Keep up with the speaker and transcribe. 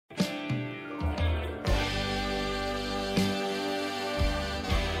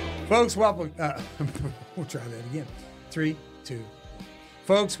Folks, welcome. We'll try that again. 3, 2.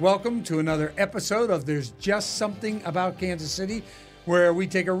 Folks, welcome to another episode of There's Just Something About Kansas City, where we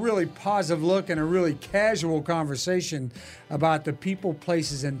take a really positive look and a really casual conversation about the people,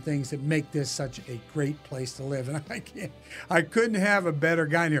 places, and things that make this such a great place to live. And I couldn't have a better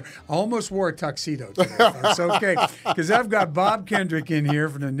guy in here. I almost wore a tuxedo today. It's okay, because I've got Bob Kendrick in here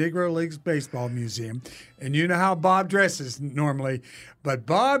from the Negro Leagues Baseball Museum. And you know how Bob dresses normally. But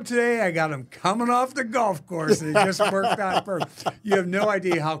Bob, today, I got him coming off the golf course, and it just worked out perfect. You have no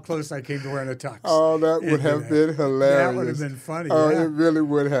idea how close I came to wearing a tux. Oh, that would have been hilarious. That would have been funny. Oh, yeah. It really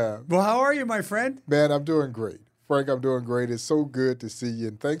would have. Well, how are you, my friend? Man, I'm doing great. Frank, I'm doing great. It's so good to see you,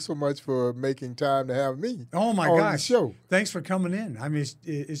 and thanks so much for making time to have me on the show. Thanks for coming in. I mean,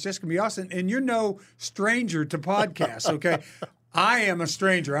 it's just going to be awesome. And you're no stranger to podcasts, okay? I am a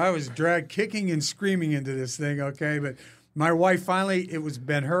stranger. I was dragged kicking and screaming into this thing, okay? But my wife finally,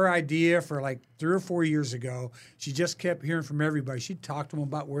 been her idea for like 3 or 4 years ago. She just kept hearing from everybody. She'd talk to them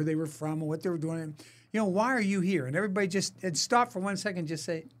about where they were from and what they were doing. And, why are you here? And everybody had stopped for 1 second and just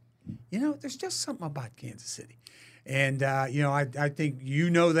say, there's just something about Kansas City. And, I think you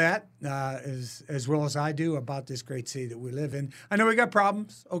know that as well as I do about this great city that we live in. I know we got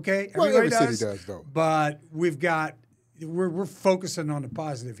problems, okay? Well, every city does, though. But we're focusing on the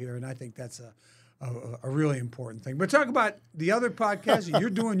positive here, and I think that's a really important thing. But talk about the other podcast. You're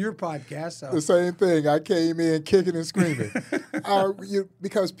doing your podcast. So. The same thing. I came in kicking and screaming.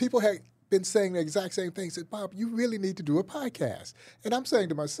 Because people had been saying the exact same thing. Said, Bob, you really need to do a podcast. And I'm saying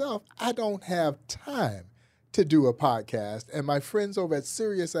to myself, I don't have time to do a podcast. And my friends over at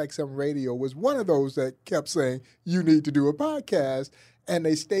SiriusXM Radio was one of those that kept saying, you need to do a podcast. And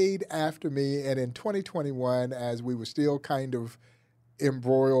they stayed after me. And in 2021, as we were still kind of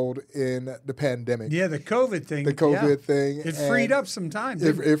embroiled in the pandemic. Yeah, the COVID thing. Thing. It freed up some time.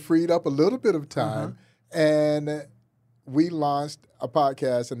 It freed up a little bit of time. And we launched a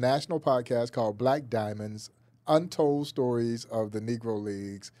podcast, a national podcast called Black Diamonds, Untold Stories of the Negro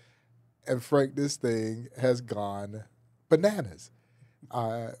Leagues. And Frank, this thing has gone bananas.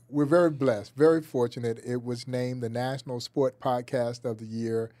 We're very blessed, very fortunate. It was named the National Sport Podcast of the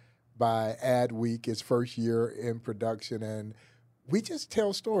Year by Adweek, its first year in production. And we just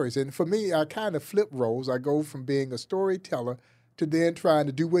tell stories. And for me, I kind of flip roles. I go from being a storyteller to then trying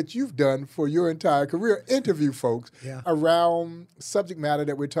to do what you've done for your entire career, interview folks around subject matter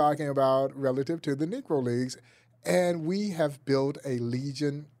that we're talking about relative to the Negro Leagues. And we have built a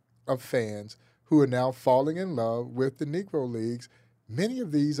legion of fans who are now falling in love with the Negro Leagues. Many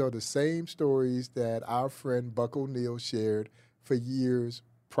of these are the same stories that our friend Buck O'Neil shared for years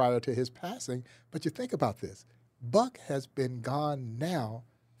prior to his passing. But you think about this. Buck has been gone now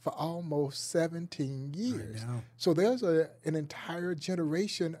for almost 17 years. So there's an entire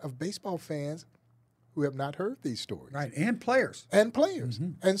generation of baseball fans who have not heard these stories. Right, and players.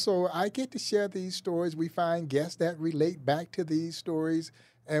 Mm-hmm. And so I get to share these stories. We find guests that relate back to these stories,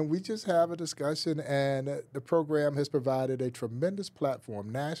 and we just have a discussion, and the program has provided a tremendous platform,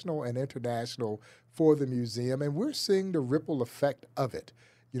 national and international, for the museum, and we're seeing the ripple effect of it.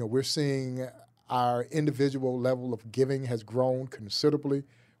 We're seeing our individual level of giving has grown considerably.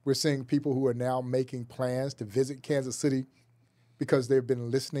 We're seeing people who are now making plans to visit Kansas City because they've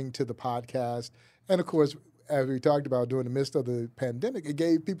been listening to the podcast. And, of course, as we talked about during the midst of the pandemic, it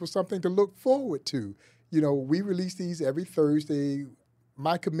gave people something to look forward to. We release these every Thursday.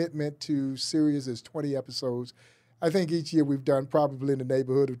 My commitment to Sirius is 20 episodes. I think each year we've done probably in the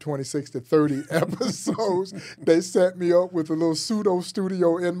neighborhood of 26 to 30 episodes. They set me up with a little pseudo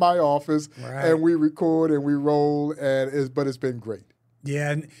studio in my office, and we record and we roll, but it's been great.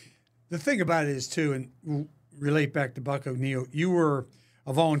 Yeah, and the thing about it is, too, and we'll relate back to Buck O'Neil, you were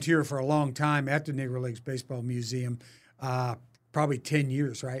a volunteer for a long time at the Negro Leagues Baseball Museum, probably 10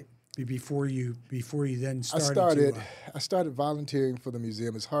 years, right? Before you then started. I started volunteering for the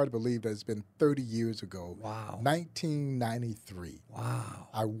museum. It's hard to believe that it's been 30 years ago. Wow. 1993. Wow.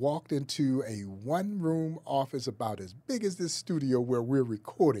 I walked into a one-room office about as big as this studio where we're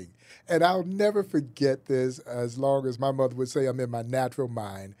recording. And I'll never forget this as long as my mother would say I'm in my natural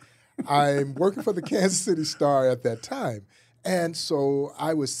mind. I'm working for the Kansas City Star at that time. And so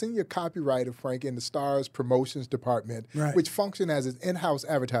I was senior copywriter, Frank, in the Star's promotions department, which functioned as an in-house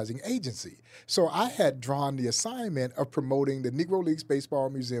advertising agency. So I had drawn the assignment of promoting the Negro Leagues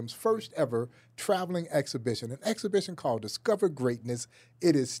Baseball Museum's first ever traveling exhibition, an exhibition called Discover Greatness.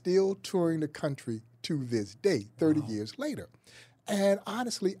 It is still touring the country to this day, 30 years later. And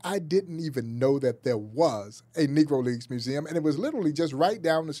honestly, I didn't even know that there was a Negro Leagues Museum, and it was literally just right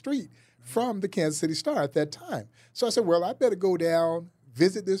down the street from the Kansas City Star at that time. So I said, well, I better go down,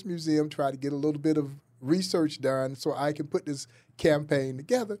 visit this museum, try to get a little bit of research done so I can put this campaign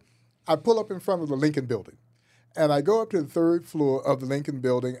together. I pull up in front of the Lincoln Building, and I go up to the third floor of the Lincoln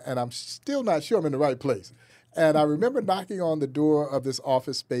Building, and I'm still not sure I'm in the right place. And I remember knocking on the door of this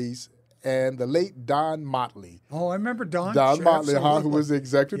office space, and the late Don Motley. Oh, I remember Don. Don Sure, Motley, absolutely. who was the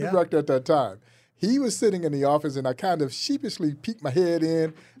executive director at that time. He was sitting in the office, and I kind of sheepishly peeked my head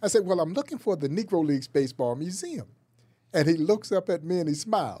in. I said, well, I'm looking for the Negro Leagues Baseball Museum. And he looks up at me and he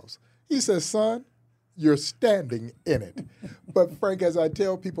smiles. He says, son, you're standing in it. But Frank, as I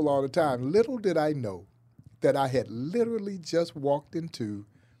tell people all the time, little did I know that I had literally just walked into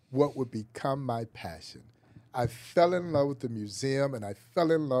what would become my passion. I fell in love with the museum, and I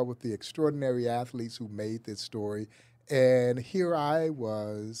fell in love with the extraordinary athletes who made this story. And here I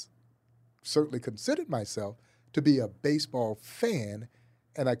was, certainly considered myself to be a baseball fan,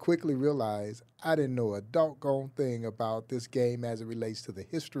 and I quickly realized I didn't know a doggone thing about this game as it relates to the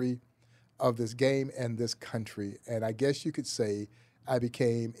history of this game and this country. And I guess you could say I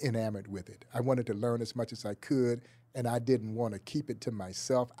became enamored with it. I wanted to learn as much as I could, and I didn't want to keep it to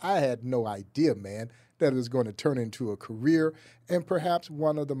myself. I had no idea, man, that it was going to turn into a career, and perhaps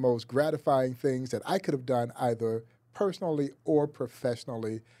one of the most gratifying things that I could have done either personally or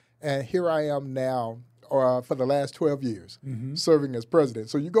professionally. And here I am now for the last 12 years serving as president.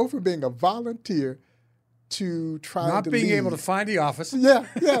 So you go from being a volunteer to trying Not to being lead. able to find the office. Yeah,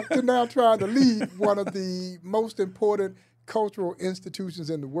 to now trying to lead one of the most important cultural institutions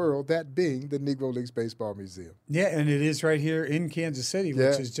in the world, that being the Negro Leagues Baseball Museum. Yeah, and it is right here in Kansas City,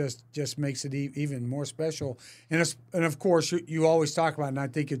 which is just makes it even more special. And of course, you always talk about, and I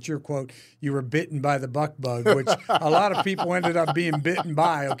think it's your quote, you were bitten by the buck bug, which a lot of people ended up being bitten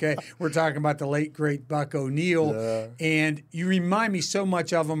by, okay? We're talking about the late, great Buck O'Neil. Yeah. And you remind me so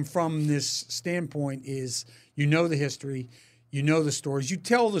much of him from this standpoint is you know the history, you know the stories, you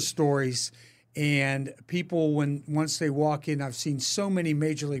tell the stories. And people, once they walk in, I've seen so many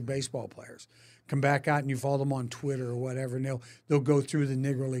Major League Baseball players come back out, and you follow them on Twitter or whatever, and they'll go through the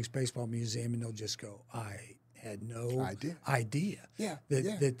Negro Leagues Baseball Museum, and they'll just go, I had no idea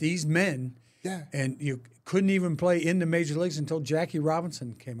that these men, and you couldn't even play in the Major Leagues until Jackie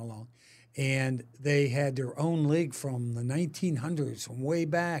Robinson came along. And they had their own league from the 1900s, from way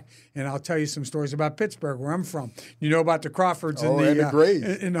back. And I'll tell you some stories about Pittsburgh, where I'm from. You know about the Crawfords and the Grays.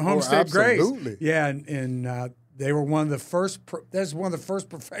 In the Homestead Grays. Yeah, and they were one of the first. That's one of the first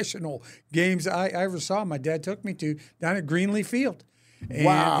professional games I ever saw. My dad took me to down at Greenlee Field.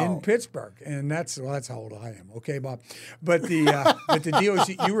 In Pittsburgh, and that's how old I am. Okay, Bob. But the deal is,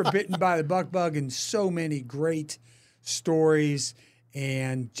 you were bitten by the buck bug, and so many great stories.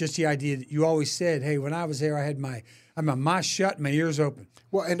 And just the idea that you always said, hey, when I was there, I had my mouth shut and my ears open.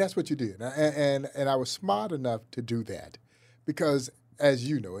 Well, and that's what you did. And I was smart enough to do that because, as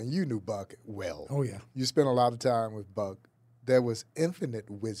you know, and you knew Buck well. Oh, yeah. You spent a lot of time with Buck. There was infinite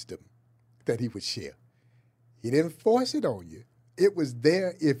wisdom that he would share. He didn't force it on you. It was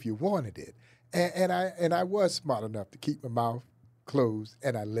there if you wanted it. And I was smart enough to keep my mouth closed,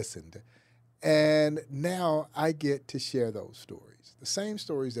 and I listened. And now I get to share those stories, the same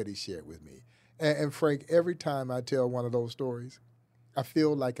stories that he shared with me. And Frank, every time I tell one of those stories, I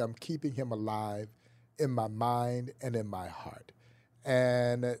feel like I'm keeping him alive in my mind and in my heart.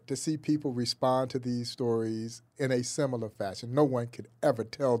 And to see people respond to these stories in a similar fashion, no one could ever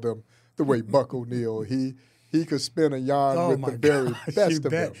tell them the way Buck O'Neil, he could spin a yarn with the very best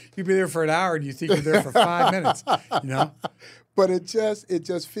of them. You'd be there for an hour and you think you're there for 5 minutes, you know? But it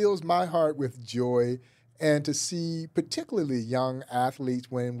just fills my heart with joy, and to see particularly young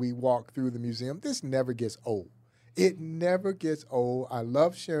athletes when we walk through the museum, this never gets old. It never gets old. I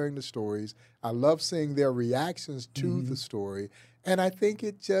love sharing the stories. I love seeing their reactions to the story, and I think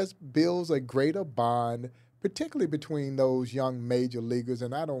it just builds a greater bond, particularly between those young major leaguers,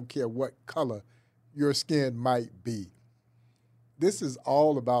 and I don't care what color your skin might be. This is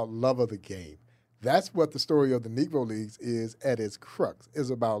all about love of the game. That's what the story of the Negro Leagues is at its crux, is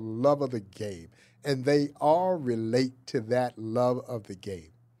about love of the game. And they all relate to that love of the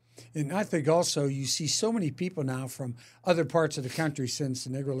game. And I think also you see so many people now from other parts of the country since the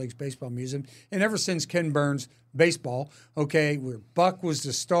Negro Leagues Baseball Museum, and ever since Ken Burns' baseball, okay, where Buck was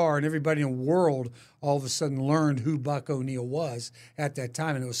the star and everybody in the world all of a sudden learned who Buck O'Neil was at that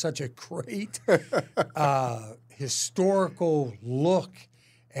time. And it was such a great historical look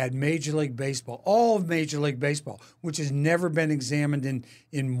at Major League Baseball, all of Major League Baseball, which has never been examined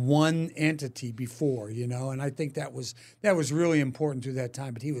in one entity before, you know. And I think that was really important through that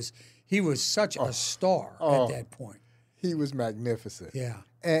time. But he was such a star at that point. He was magnificent. Yeah.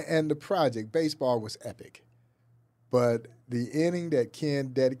 And the project, baseball was epic. But the inning that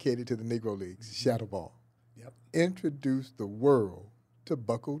Ken dedicated to the Negro Leagues, Shadow Ball, introduced the world to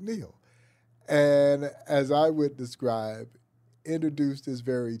Buck O'Neil. And as I would describe, introduced this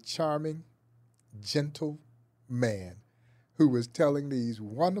very charming, gentle man who was telling these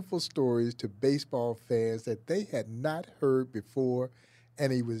wonderful stories to baseball fans that they had not heard before.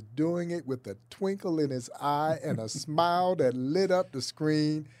 And he was doing it with a twinkle in his eye and a smile that lit up the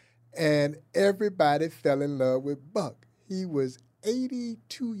screen. And everybody fell in love with Buck. He was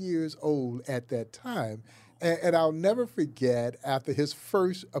 82 years old at that time. And I'll never forget, after his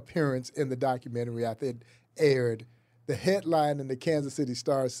first appearance in the documentary, after it aired, the headline in the Kansas City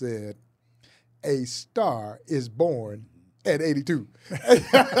Star said, "A star is born at 82."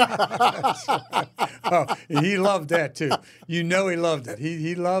 Oh, he loved that too. You know, he loved it.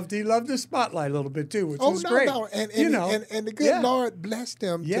 He loved the spotlight a little bit too, which was great. And the good yeah. Lord blessed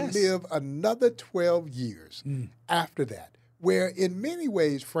him to live another 12 years after that, where in many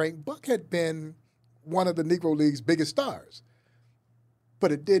ways, Frank, Buck had been one of the Negro League's biggest stars.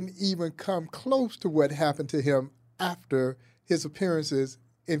 But it didn't even come close to what happened to him after his appearances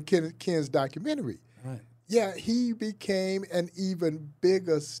in Ken's documentary. Right. Yeah, he became an even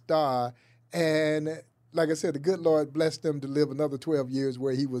bigger star. And like I said, the good Lord blessed him to live another 12 years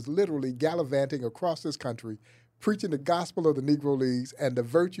where he was literally gallivanting across this country, preaching the gospel of the Negro Leagues and the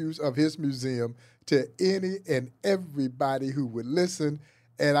virtues of his museum to any and everybody who would listen.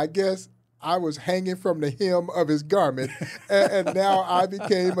 And I guess I was hanging from the hem of his garment, and now I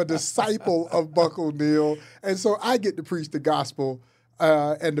became a disciple of Buck O'Neil. And so I get to preach the gospel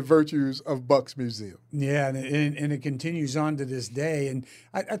and the virtues of Buck's museum. Yeah, and it continues on to this day. And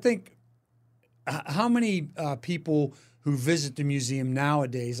I think how many people who visit the museum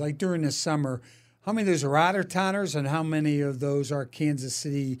nowadays, like during the summer, how many of those are out-of-towners and how many of those are Kansas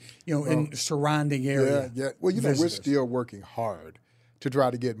City, in surrounding area? Yeah. Well, visitors? We're still working hard to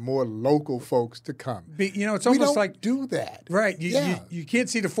try to get more local folks to come. It's almost like do that. Right. You can't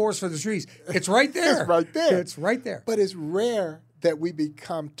see the forest for the trees. It's right there. It's right there. It's right there. But it's rare that we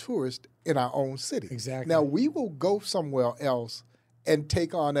become tourists in our own city. Exactly. Now, we will go somewhere else and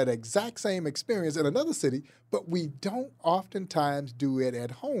take on that exact same experience in another city, but we don't oftentimes do it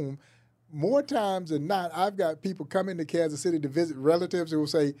at home. More times than not, I've got people coming to Kansas City to visit relatives who will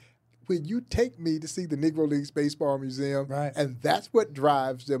say, "Will you take me to see the Negro Leagues Baseball Museum?" Right. And that's what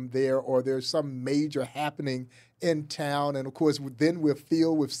drives them there, or there's some major happening in town. And, of course, then we're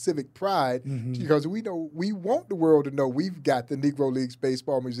filled with civic pride because we want the world to know we've got the Negro Leagues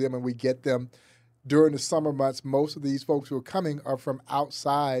Baseball Museum, and we get them during the summer months. Most of these folks who are coming are from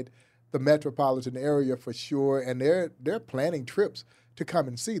outside the metropolitan area for sure, and they're planning trips to come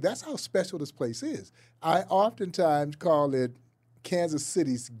and see. That's how special this place is. I oftentimes call it Kansas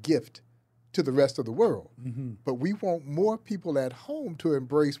City's gift to the rest of the world. But we want more people at home to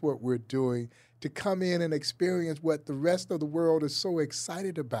embrace what we're doing, to come in and experience what the rest of the world is so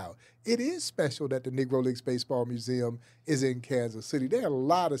excited about. It is special that the Negro Leagues Baseball Museum is in Kansas City. There are a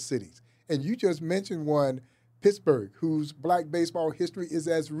lot of cities, and you just mentioned one, Pittsburgh, whose black baseball history is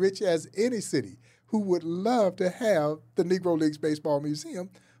as rich as any city, who would love to have the Negro Leagues Baseball Museum,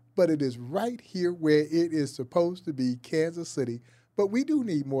 but it is right here where it is supposed to be, Kansas City. But we do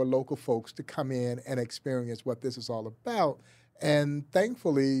need more local folks to come in and experience what this is all about. And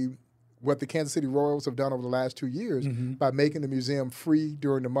thankfully, what the Kansas City Royals have done over the last 2 years by making the museum free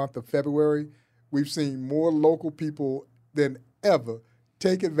during the month of February, we've seen more local people than ever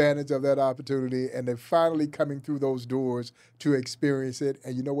take advantage of that opportunity, and they're finally coming through those doors to experience it.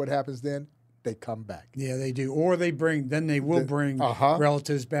 And you know what happens then? They come back. Yeah, they do. Or they will bring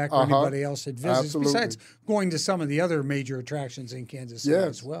relatives back or anybody else that visits. Absolutely. Besides going to some of the other major attractions in Kansas City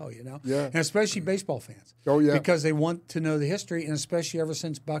as well, Yeah. And especially baseball fans. Oh, yeah. Because they want to know the history, and especially ever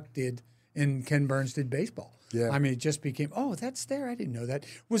since Buck did and Ken Burns did baseball. Yeah. I mean, it just became, that's there. I didn't know that.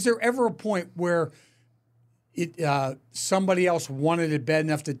 Was there ever a point where somebody else wanted it bad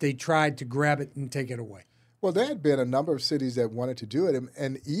enough that they tried to grab it and take it away? Well, there had been a number of cities that wanted to do it.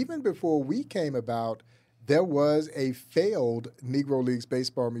 And even before we came about, there was a failed Negro Leagues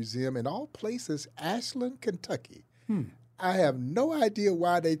Baseball Museum in all places, Ashland, Kentucky. I have no idea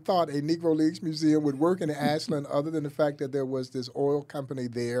why they thought a Negro Leagues Museum would work in Ashland other than the fact that there was this oil company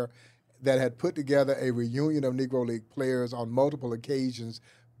there that had put together a reunion of Negro League players on multiple occasions,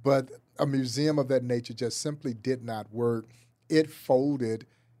 but a museum of that nature just simply did not work. It folded.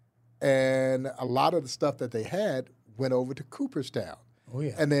 And a lot of the stuff that they had went over to Cooperstown. Oh,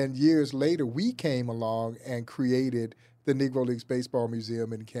 yeah. And then years later, we came along and created the Negro Leagues Baseball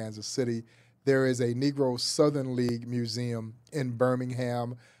Museum in Kansas City. There is a Negro Southern League Museum in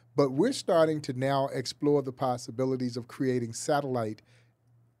Birmingham. But we're starting to now explore the possibilities of creating satellite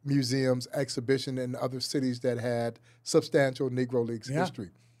museums, exhibition in other cities that had substantial Negro Leagues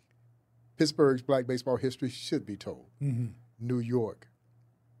history. Pittsburgh's black baseball history should be told. New York,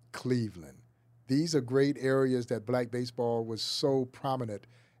 Cleveland. These are great areas that black baseball was so prominent.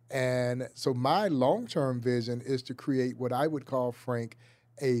 And so my long-term vision is to create what I would call, Frank,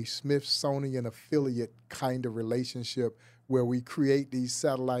 a Smithsonian affiliate kind of relationship where we create these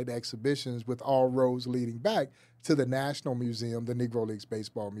satellite exhibitions with all roads leading back to the National Museum, the Negro Leagues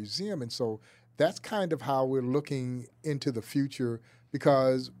Baseball Museum. And so that's kind of how we're looking into the future,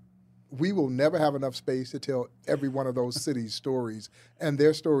 because we will never have enough space to tell every one of those cities' stories, and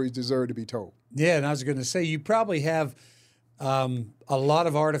their stories deserve to be told. Yeah, and I was going to say, you probably have a lot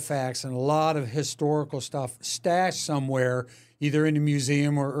of artifacts and a lot of historical stuff stashed somewhere, either in a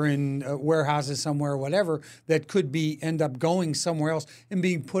museum or in warehouses somewhere or whatever, that could end up going somewhere else and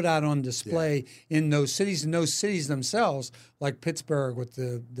being put out on display in those cities. And those cities themselves, like Pittsburgh with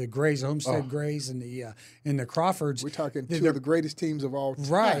the Grays, Homestead Grays, and the Crawfords. We're talking two of the greatest teams of all time.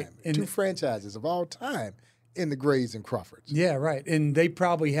 Right. And two franchises of all time in the Grays and Crawfords. Yeah, right. And they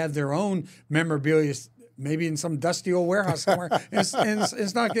probably have their own memorabilia, maybe in some dusty old warehouse somewhere, and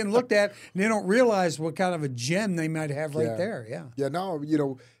it's not getting looked at, and they don't realize what kind of a gem they might have right there. Yeah. Yeah,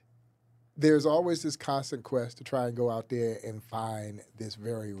 no, there's always this constant quest to try and go out there and find this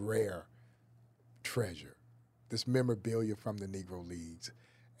very rare treasure, this memorabilia from the Negro Leagues.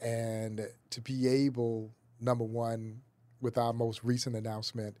 And to be able, number one, with our most recent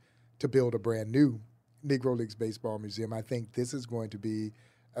announcement, to build a brand new Negro Leagues Baseball Museum, I think this is going to be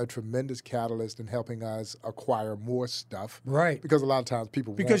a tremendous catalyst in helping us acquire more stuff. Right. Because a lot of times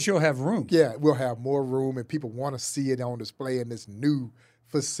people you'll have room. Yeah, we'll have more room, and people want to see it on display in this new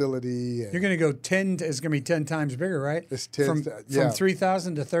facility. And you're going to go 10, it's going to be 10 times bigger, right? It's 10, from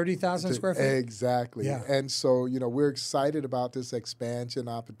 3,000 to 30,000 square feet? Exactly. Yeah. And so, we're excited about this expansion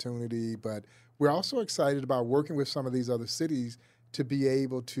opportunity, but we're also excited about working with some of these other cities to be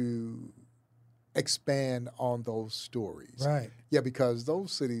able to expand on those stories. Right. Yeah, because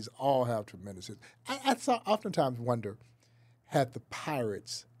those cities all have tremendous history. I oftentimes wonder, had the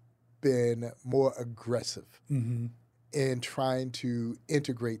Pirates been more aggressive in trying to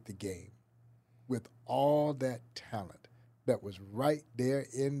integrate the game with all that talent that was right there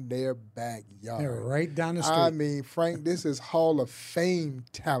in their backyard? They're right down the street. I mean, Frank, this is Hall of Fame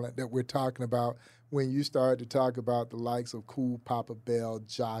talent that we're talking about when you start to talk about the likes of Cool Papa Bell,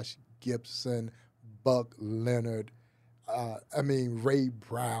 Josh Gibson, Buck Leonard, Ray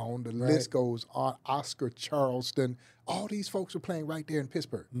Brown, the list goes on, Oscar Charleston. All these folks are playing right there in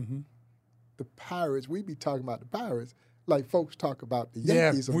Pittsburgh. The Pirates, we'd be talking about the Pirates like folks talk about the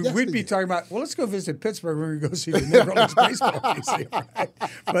Yankees of yesteryear. We'd be talking about, let's go visit Pittsburgh when we go see the Negro Leagues Baseball Museum. Right?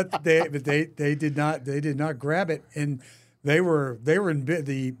 But they did not grab it, and they were in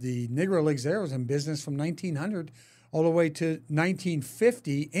the Negro Leagues there was in business from 1900 all the way to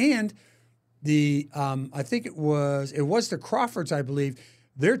 1950, and I think it was the Crawfords, I believe.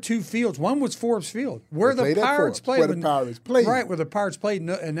 Their two fields. One was Forbes Field, where the Pirates played. Where the Pirates played. Right, where the Pirates played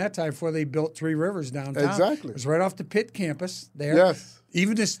in that time before they built Three Rivers downtown. Exactly. It was right off the Pitt campus there. Yes.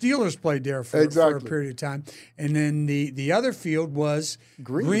 Even the Steelers played there for a period of time. And then the other field was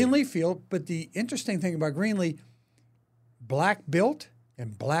Greenlee Field. But the interesting thing about Greenlee, black built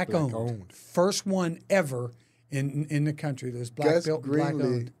and black owned. First one ever in the country that was black built and black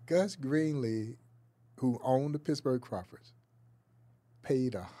owned. Gus Greenlee, who owned the Pittsburgh Crawfords,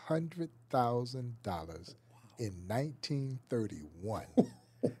 paid $100,000 in 1931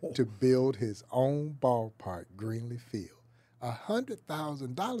 to build his own ballpark, Greenlee Field.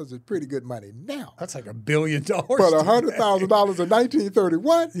 $100,000 is pretty good money now. That's like $1 billion. But $100,000 in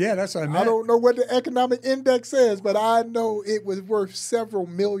 1931? Yeah, that's what I meant. I don't know what the economic index says, but I know it was worth several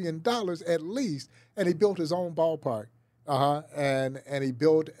 $million at least. And he built his own ballpark. And he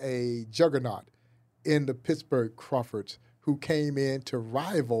built a juggernaut in the Pittsburgh Crawfords, who came in to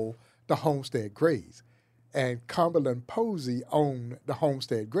rival the Homestead Grays. And Cumberland Posey owned the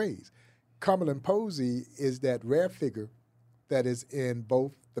Homestead Grays. Cumberland Posey is that rare figure that is in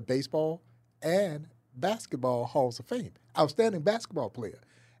both the baseball and basketball halls of fame. Outstanding basketball player.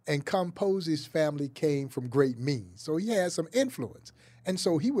 And Posey's family came from great means, so he had some influence. And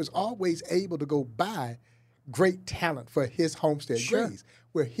so he was always able to go buy great talent for his Homestead Grays.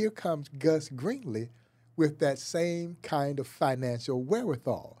 Where here comes Gus Greenlee with that same kind of financial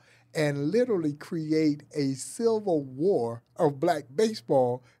wherewithal and literally create a civil war of black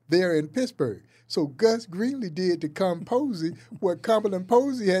baseball there in Pittsburgh. So Gus Greenlee did to Posey what Cumberland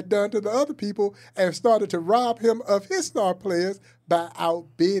Posey had done to the other people and started to rob him of his star players by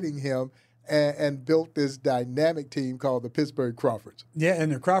outbidding him and built this dynamic team called the Pittsburgh Crawfords. Yeah,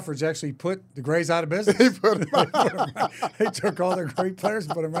 and the Crawfords actually put the Grays out of business. They took all their great players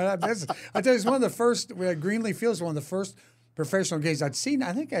and put them right out of business. I tell you, it's one of the first. Greenleaf Field is one of the first professional games I'd seen.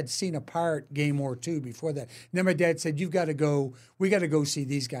 I think I'd seen a Pirate game or two before that. And then my dad said, "You've got to go. We got to go see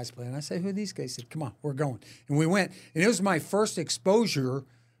these guys play." And I said, "Who are these guys?" He said, "Come on, we're going." And we went. And it was my first exposure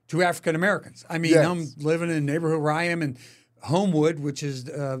to African Americans. I mean, I'm living in a neighborhood where I am in Homewood, which is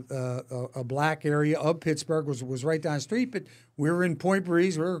a black area of Pittsburgh, was right down the street. But we were in Point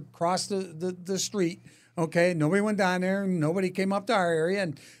Breeze. We were across the street. Okay, nobody went down there, and nobody came up to our area,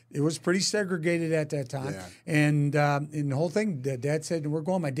 and it was pretty segregated at that time. Yeah. And the whole thing, Dad said, "We're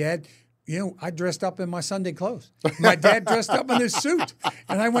going." My dad, I dressed up in my Sunday clothes. My dad dressed up in his suit,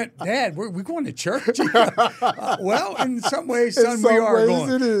 and I went, "Dad, we're going to church." Well, in some ways, son, we are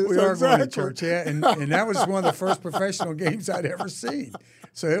going. We are going to church, yeah. And that was one of the first professional games I'd ever seen.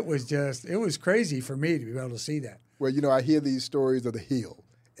 So it was crazy for me to be able to see that. Well, I hear these stories of the Hill.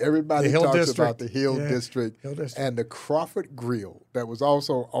 Everybody talks about the Hill District and the Crawford Grill that was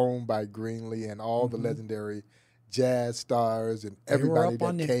also owned by Greenlee and all the legendary jazz stars and everybody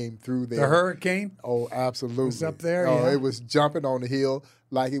that came through there. The Hurricane? Oh, absolutely. It was up there, Oh, it was jumping on the hill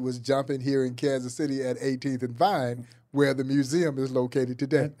like it was jumping here in Kansas City at 18th and Vine, where the museum is located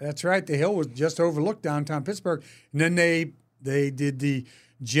today. That's right. The Hill was just overlooked downtown Pittsburgh. And then they did the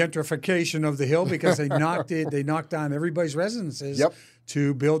gentrification of the Hill because they knocked down everybody's residences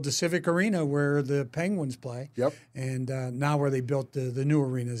to build the Civic Arena where the Penguins play. Yep. And now where they built the new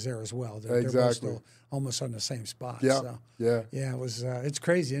arenas there as well. They're both still almost on the same spot. Yeah. So, yeah. It was. It's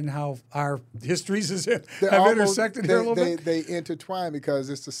crazy and how our histories have intersected here a little bit. They intertwine because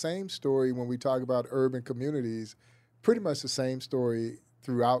it's the same story when we talk about urban communities. Pretty much the same story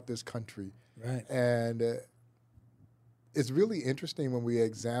throughout this country. Right. And it's really interesting when we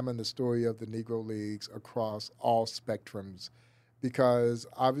examine the story of the Negro Leagues across all spectrums, because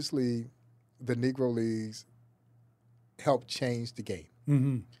obviously the Negro Leagues helped change the game.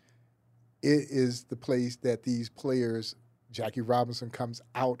 Mm-hmm. It is the place that these players, Jackie Robinson comes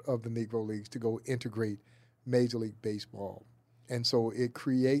out of the Negro Leagues to go integrate Major League Baseball. And so it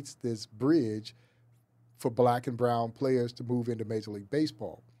creates this bridge for black and brown players to move into Major League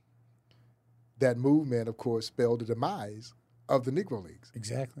Baseball. That movement, of course, spelled the demise of the Negro Leagues.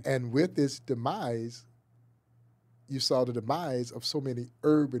 Exactly. And with this demise, you saw the demise of so many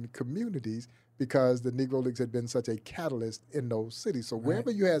urban communities because the Negro Leagues had been such a catalyst in those cities. So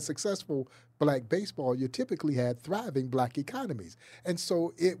wherever you had successful black baseball, you typically had thriving black economies. And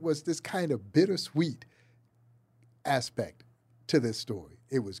so it was this kind of bittersweet aspect to this story.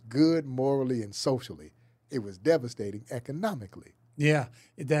 It was good morally and socially. It was devastating economically. Yeah,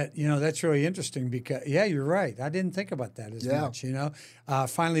 that's really interesting because, you're right. I didn't think about that as much,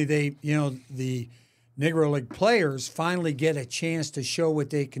 Finally, the Negro League players finally get a chance to show what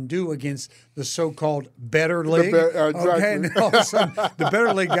they can do against the so-called better league. Exactly. Okay, and all of a sudden, the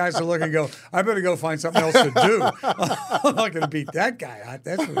better league guys are looking and go, I better go find something else to do. I'm not going to beat that guy.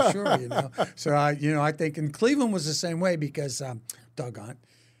 That's for sure, So, I think, and Cleveland was the same way because, doggone,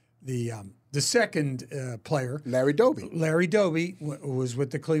 the second player, Larry Doby. Larry Doby was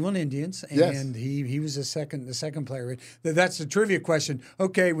with the Cleveland Indians, and he was the second player. That's the trivia question.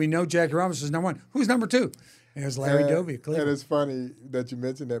 Okay, we know Jackie Robinson's number one. Who's number two? And it was Larry Doby of Cleveland. And it's funny that you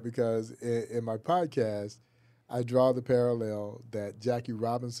mentioned that because in my podcast, I draw the parallel that Jackie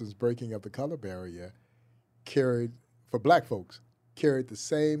Robinson's breaking of the color barrier carried, for black folks, carried the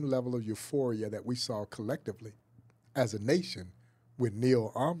same level of euphoria that we saw collectively as a nation when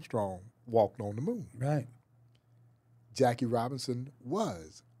Neil Armstrong walked on the moon. Right. Jackie Robinson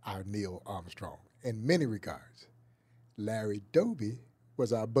was our Neil Armstrong in many regards. Larry Doby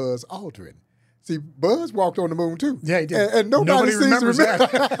was our Buzz Aldrin. See, Buzz walked on the moon too. Yeah, he did. And nobody remembers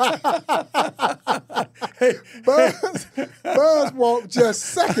that. Buzz walked just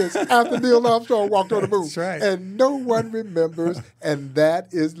seconds after Neil Armstrong walked on the moon. That's right. And no one remembers, and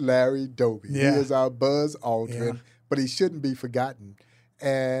that is Larry Doby. Yeah. He is our Buzz Aldrin, but he shouldn't be forgotten.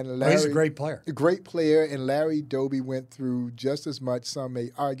 And Larry, he's a great player. A great player, and Larry Doby went through just as much, some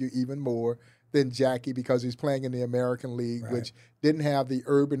may argue even more, than Jackie because he's playing in the American League, which didn't have the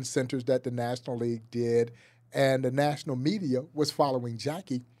urban centers that the National League did, and the national media was following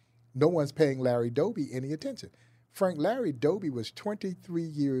Jackie. No one's paying Larry Doby any attention. Frank, Larry Doby was 23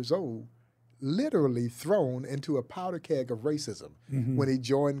 years old, literally thrown into a powder keg of racism when he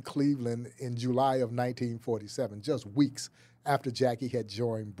joined Cleveland in July of 1947, just weeks after Jackie had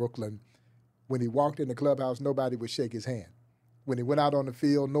joined Brooklyn. When he walked in the clubhouse, nobody would shake his hand. When he went out on the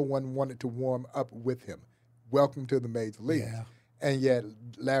field, no one wanted to warm up with him. Welcome to the Major League. Yeah. and yet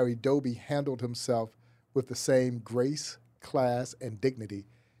Larry Doby handled himself with the same grace, class, and dignity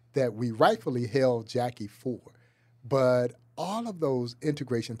that we rightfully held Jackie for. But all of those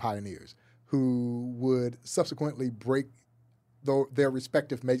integration pioneers who would subsequently break their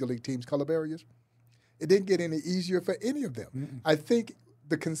respective major league teams' color barriers, it didn't get any easier for any of them. Mm-mm. I think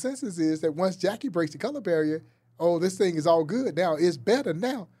the consensus is that once Jackie breaks the color barrier, oh, this thing is all good now. It's better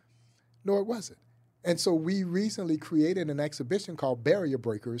now. No, it wasn't. And so we recently created an exhibition called Barrier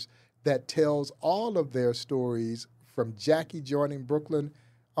Breakers that tells all of their stories from Jackie joining Brooklyn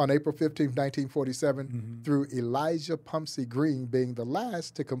on April 15, 1947, through Elijah Pumpsy Green being the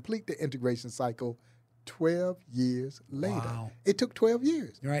last to complete the integration cycle 12 years later. Wow. It took 12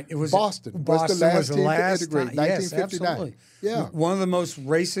 years. Right. It was Boston was the last team to integrate, 1959. Absolutely. Yeah. One of the most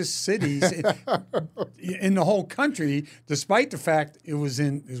racist cities in the whole country, despite the fact it was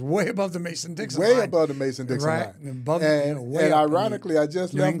way above the Mason-Dixon line. Way above the Mason-Dixon line. Above, and ironically, I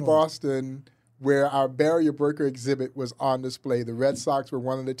just left Boston where our Barrier Breaker exhibit was on display. The Red Sox were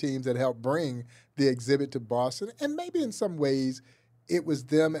one of the teams that helped bring the exhibit to Boston. And maybe in some ways it was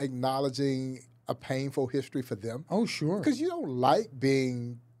them acknowledging a painful history for them. Oh, sure. Because you don't like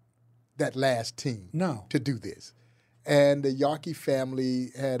being that last team to do this. And the Yawkey family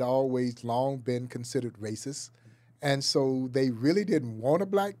had always long been considered racist. And so they really didn't want a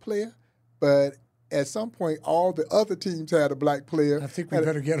black player. But at some point, all the other teams had a black player. I think we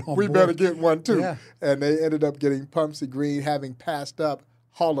better get on board. We better get one, too. Yeah. And they ended up getting Pumpsy Green, having passed up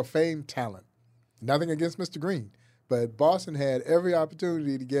Hall of Fame talent. Nothing against Mr. Green. But Boston had every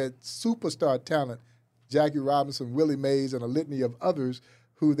opportunity to get superstar talent, Jackie Robinson, Willie Mays, and a litany of others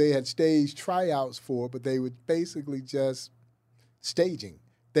who they had staged tryouts for, but they were basically just staging.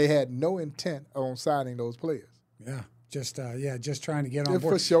 They had no intent on signing those players. Yeah. Just trying to get on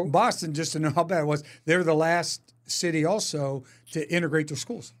board. For sure. Boston, just to know how bad it was, they were the last city also to integrate their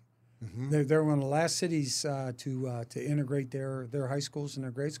schools. Mm-hmm. They're one of the last cities to integrate their high schools and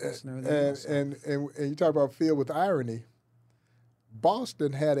their grade schools and everything else. And you talk about filled with irony.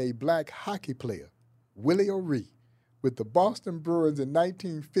 Boston had a black hockey player, Willie O'Ree, with the Boston Bruins in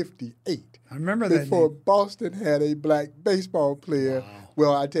 1958. I remember that. Before Boston had a black baseball player. Wow.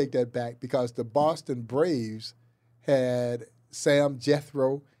 Well, I take that back because the Boston Braves had Sam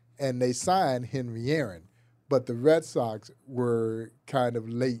Jethro and they signed Henry Aaron. But the Red Sox were kind of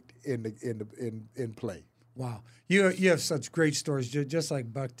late in play. Wow, you have such great stories, just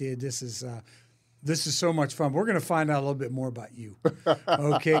like Buck did. This is so much fun. We're going to find out a little bit more about you.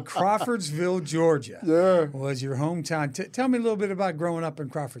 Okay, Crawfordsville, Georgia, was your hometown. Tell me a little bit about growing up in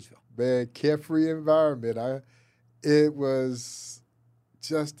Crawfordsville. Man, carefree environment. It was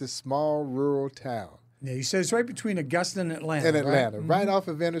just a small rural town. Yeah, you said it's right between Augusta and Atlanta. In Atlanta, right off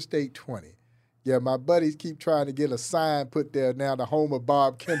of Interstate 20. Yeah, my buddies keep trying to get a sign put there now, the home of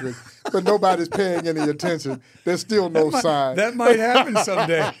Bob Kendrick, but nobody's paying any attention. There's still no sign. That might happen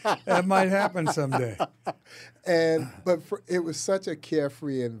someday. But it was such a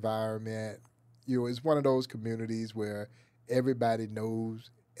carefree environment. It's one of those communities where everybody knows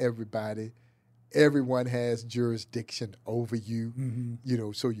everybody. Everyone has jurisdiction over you,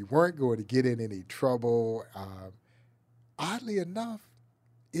 so you weren't going to get in any trouble. Oddly enough,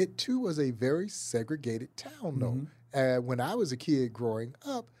 it, too, was a very segregated town, though, when I was a kid growing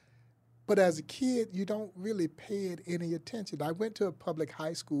up. But as a kid, you don't really pay it any attention. I went to a public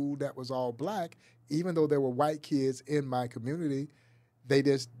high school that was all black. Even though there were white kids in my community, they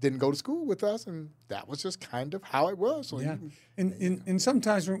just didn't go to school with us, and that was just kind of how it was. So and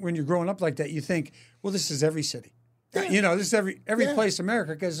sometimes when you're growing up like that, you think, well, this is every city. Yeah. This is every place in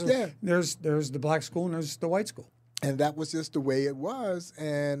America because there's the black school and there's the white school. And that was just the way it was.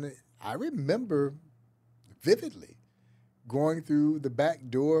 And I remember vividly going through the back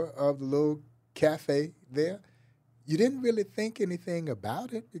door of the little cafe there. You didn't really think anything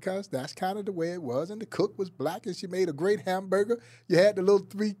about it because that's kind of the way it was. And the cook was black and she made a great hamburger. You had the little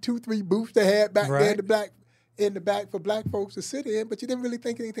three booths they had back there in the back for black folks to sit in, but you didn't really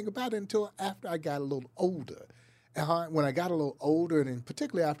think anything about it until after I got a little older. When I got a little older, and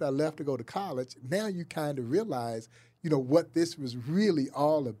particularly after I left to go to college, now you kind of realize, what this was really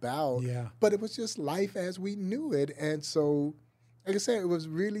all about. Yeah. But it was just life as we knew it. And so, like I said, it was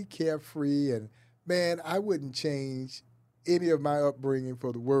really carefree. And, man, I wouldn't change any of my upbringing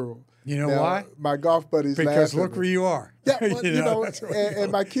for the world. You know why? My golf buddies laugh because look where you are. Yeah, well,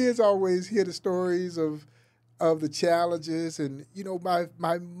 and my kids always hear the stories of the challenges. And,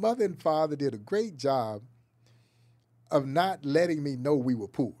 my mother and father did a great job of not letting me know we were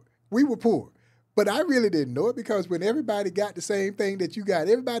poor. We were poor. But I really didn't know it because when everybody got the same thing that you got,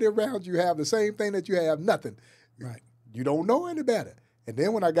 everybody around you have the same thing that you have, nothing. Right. you don't know any better. And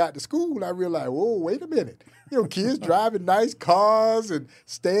then when I got to school, I realized, whoa, wait a minute. Kids driving nice cars and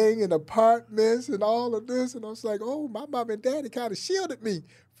staying in apartments and all of this. And I was like, oh, my mom and daddy kind of shielded me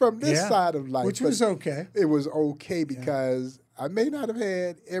from this side of life. Which was okay. It was okay because I may not have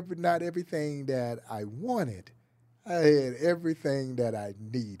had not everything that I wanted. I had everything that I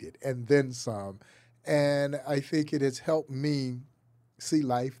needed and then some. And I think it has helped me see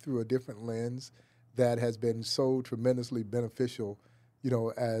life through a different lens that has been so tremendously beneficial,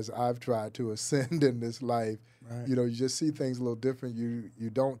 as I've tried to ascend in this life. Right. You just see things a little different. You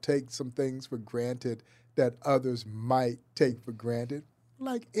don't take some things for granted that others might take for granted,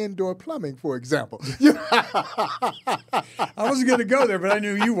 like indoor plumbing, for example. I wasn't going to go there, but I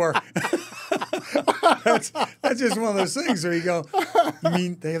knew you were. That's just one of those things where you go, you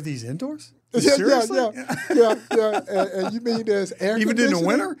mean they have these indoors? Seriously? Yeah. And you mean there's air even in the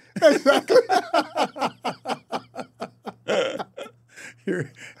winter? Exactly.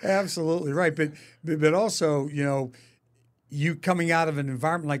 You're absolutely right. But also, you coming out of an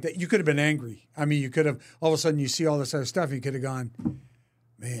environment like that, you could have been angry. I mean, you could have, all of a sudden you see all this other stuff, and you could have gone,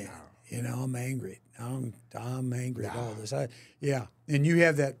 man, I'm angry. I'm angry at all this. And you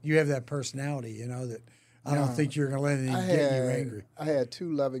have that personality, that I don't think you're going to let anything get you angry. I had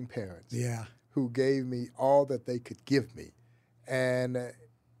two loving parents. Yeah. Who gave me all that they could give me. And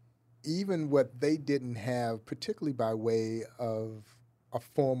even what they didn't have, particularly by way of a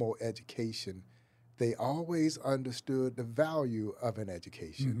formal education, they always understood the value of an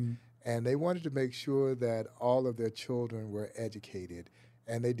education. Mm-hmm. And they wanted to make sure that all of their children were educated.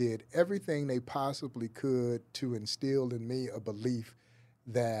 And they did everything they possibly could to instill in me a belief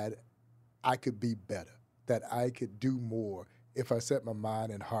that I could be better, that I could do more if I set my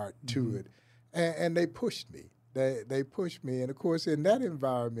mind and heart to it. And they pushed me. They pushed me. And, of course, in that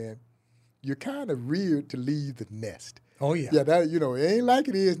environment, you're kind of reared to leave the nest. Oh, yeah. Yeah, that, it ain't like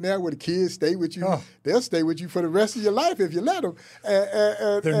it is now where the kids stay with you. Oh. They'll stay with you for the rest of your life if you let them.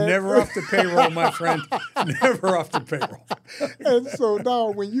 They're never off the payroll, my friend. Never off the payroll. And so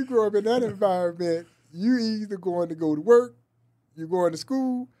now when you grow up in that environment, you either going to go to work, you're going to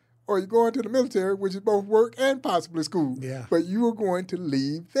school, or you're going to the military, which is both work and possibly school. Yeah. But you were going to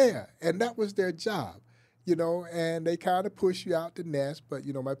leave there. And that was their job, and they kind of push you out the nest. But,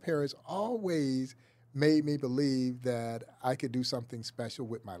 my parents always made me believe that I could do something special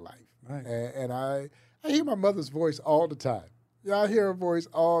with my life. Right. And I hear my mother's voice all the time. Yeah, I hear her voice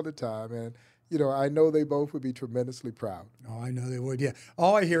all the time. And, I know they both would be tremendously proud. Oh, I know they would, yeah.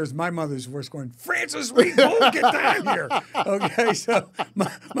 All I hear is my mother's voice going, Francis, we both get down here. Okay, so my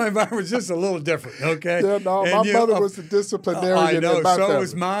environment was just a little different, okay? Yeah, no, my mother was the disciplinarian I know, in my so family.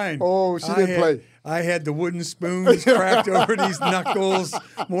 was mine. Oh, she didn't play. I had the wooden spoons cracked over these knuckles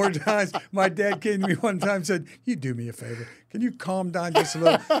more times. My dad came to me one time and said, you do me a favor. Can you calm down just a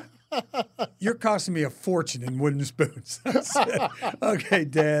little? You're costing me a fortune in wooden spoons. I said, okay,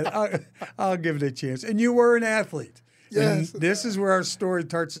 Dad, I'll give it a chance. And you were an athlete. Yes. And this is where our story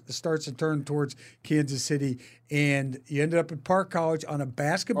starts to turn towards Kansas City. And you ended up at Park College on a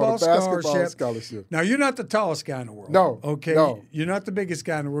basketball scholarship. Now, you're not the tallest guy in the world. No. Okay? No. You're not the biggest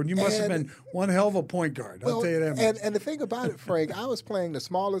guy in the world. You must have been one hell of a point guard. I'll tell you that much. And the thing about it, Frank, I was playing the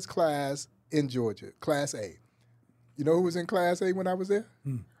smallest class in Georgia, Class A. You know who was in Class A when I was there?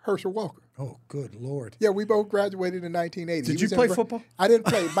 Herschel Walker. Oh, good Lord. Yeah, we both graduated in 1980. Did you play football? I didn't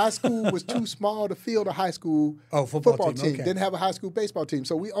play. My school was too small to field a high school football team. Okay. Didn't have a high school baseball team.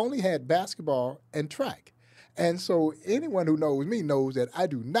 So we only had basketball and track. And so anyone who knows me knows that I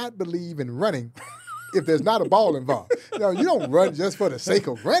do not believe in running if there's not a ball involved. You don't run just for the sake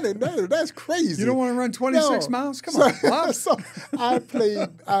of running. That's crazy. You don't want to run 26 miles? Come on. So I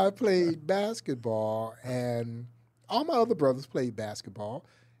played basketball, and all my other brothers played basketball.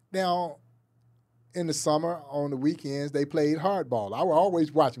 Now, in the summer, on the weekends, they played hardball. I would always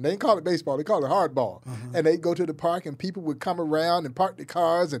watch them. They didn't call it baseball. They called it hardball. And they'd go to the park, and people would come around and park the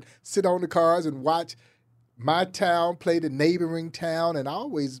cars and sit on the cars and watch my town play the neighboring town. And I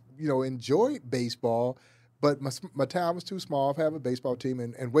always, enjoyed baseball, but my town was too small to have a baseball team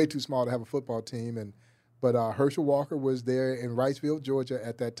and way too small to have a football team. But Herschel Walker was there in Wrightsville, Georgia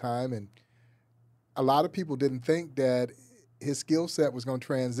at that time, and a lot of people didn't think that his skill set was going to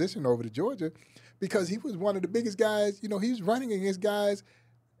transition over to Georgia because he was one of the biggest guys. He was running against guys.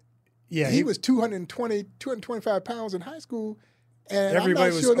 Yeah, he was 220, 225 pounds in high school. And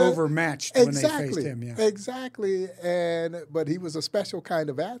everybody was overmatched when they faced him. Yeah. Exactly. But he was a special kind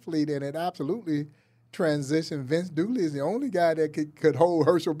of athlete, and it absolutely transitioned. Vince Dooley is the only guy that could hold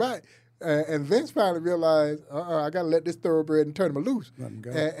Herschel back. And Vince finally realized, I got to let this thoroughbred and turn him loose. Let him go.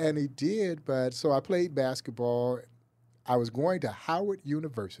 And he did. But so I played basketball. I was going to Howard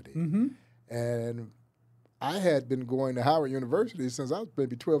University. Mm-hmm. And I had been going to Howard University since I was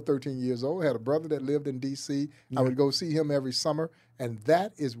maybe 12, 13 years old. I had a brother that lived in D.C. Yeah. I would go see him every summer, and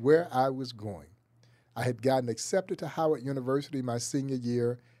that is where I was going. I had gotten accepted to Howard University my senior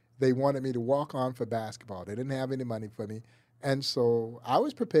year. They wanted me to walk on for basketball. They didn't have any money for me. And so I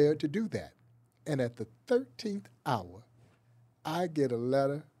was prepared to do that. And at the 13th hour, I get a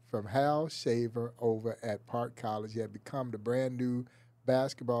letter from Hal Shaver over at Park College. He had become the brand new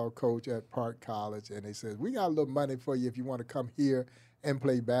basketball coach at Park College. And they said, we got a little money for you if you want to come here and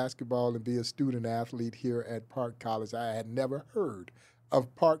play basketball and be a student athlete here at Park College. I had never heard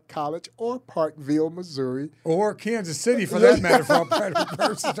of Park College or Parkville, Missouri. Or Kansas City, for that matter, for all practical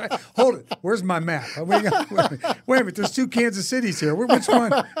purposes. Hold it. Where's my map? Wait a minute. There's two Kansas Cities here. Which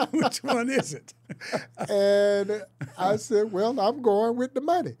one is it? And I said, well, I'm going with the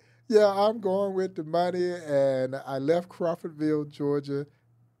money. Yeah, I'm going with the money. And I left Crawfordville, Georgia,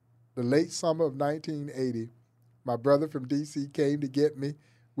 the late summer of 1980. My brother from D.C. came to get me.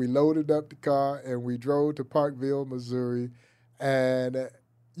 We loaded up the car, and we drove to Parkville, Missouri. And,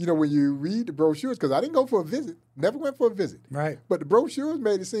 when you read the brochures, because I didn't go for a visit, never went for a visit. Right. But the brochures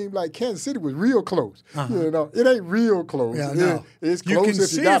made it seem like Kansas City was real close. Uh-huh. It ain't real close. Yeah, no. It's You close can if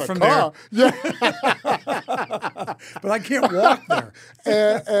see you got it a from car. there. Yeah. But I can't walk there.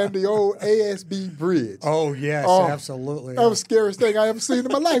 and the old ASB Bridge. Oh, yes, Oh, absolutely. That was the scariest thing I ever seen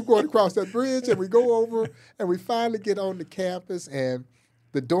in my life, going across that bridge. And we go over, and we finally get on the campus, and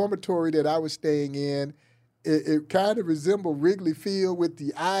the dormitory that I was staying in, it kind of resembled Wrigley Field with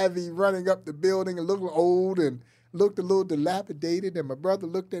the ivy running up the building, a little old and looked a little dilapidated. And my brother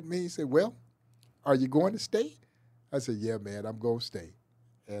looked at me and said, well, are you going to stay? I said, yeah, man, I'm going to stay.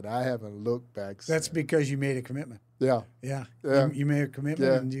 And I haven't looked back since. That's because you made a commitment. Yeah. Yeah. Yeah. You made a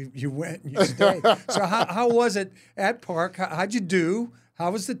commitment, Yeah. and you went and you stayed. So how was it at Park? How'd you do? How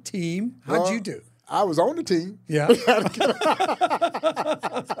was the team? How'd you do? I was on the team. Yeah.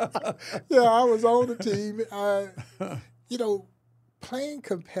 Yeah, I was on the team. Playing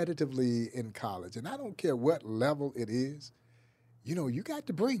competitively in college, and I don't care what level it is, you got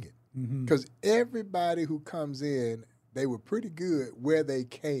to bring it. Because everybody who comes in, they were pretty good where they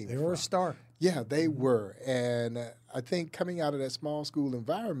came from. They were a star. Yeah, they were. And I think coming out of that small school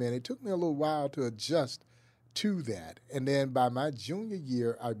environment, it took me a little while to adjust to that. And then by my junior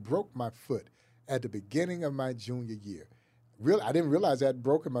year, I broke my foot at the beginning of my junior year. I didn't realize I had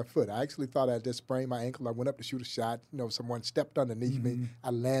broken my foot. I actually thought I had just sprained my ankle. I went up to shoot a shot. Someone stepped underneath me. I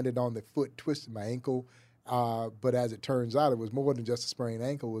landed on the foot, twisted my ankle. But as it turns out, it was more than just a sprained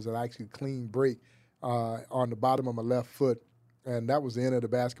ankle. It was an actually clean break on the bottom of my left foot. And that was the end of the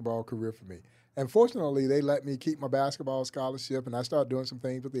basketball career for me. And fortunately, they let me keep my basketball scholarship, and I started doing some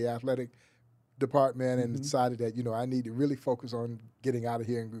things with the athletic department and decided that, I need to really focus on getting out of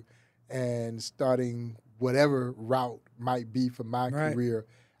here and starting whatever route might be for my career.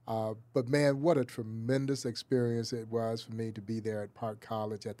 But, man, what a tremendous experience it was for me to be there at Park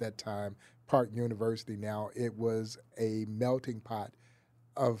College at that time, Park University now. It was a melting pot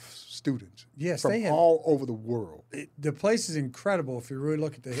of students from all over the world. The place is incredible if you really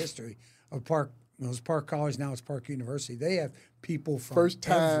look at the history of Park. It was Park College, now it's Park University. They have people from First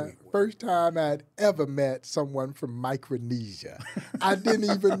time I'd ever met someone from Micronesia. I didn't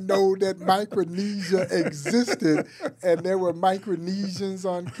even know that Micronesia existed, and there were Micronesians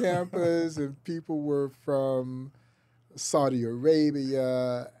on campus, and people were from Saudi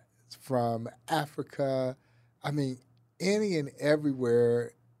Arabia, from Africa. I mean, any and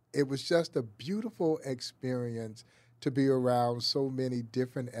everywhere. It was just a beautiful experience to be around so many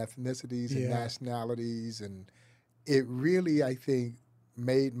different ethnicities and nationalities. And it really, I think,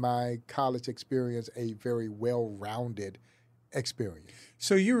 made my college experience a very well-rounded experience.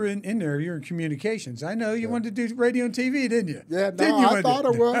 So you were in there, you're in communications. I know you wanted to do radio and TV, didn't you? Yeah, no, I thought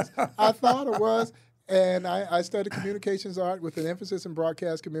it was. I thought it was. And I studied communications art with an emphasis in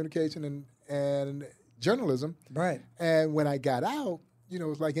broadcast communication and journalism. Right. And when I got out, it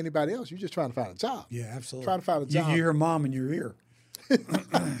was like anybody else. You're just trying to find a job. Yeah, absolutely. Trying to find a job. You hear mom in your ear.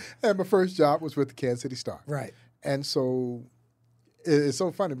 And my first job was with the Kansas City Star. Right. And so it's so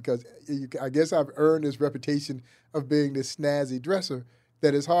funny because I guess I've earned this reputation of being this snazzy dresser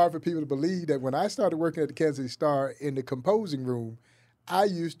that it's hard for people to believe that when I started working at the Kansas City Star in the composing room, I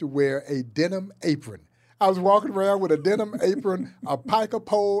used to wear a denim apron. I was walking around with a denim apron, a piker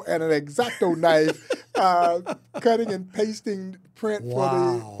pole, and an X-Acto knife, cutting and pasting print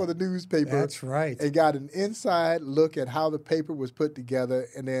for the newspaper. That's right. And got an inside look at how the paper was put together.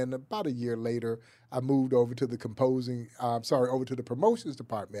 And then about a year later, I moved over to the promotions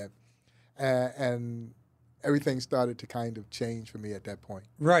department. And everything started to kind of change for me at that point.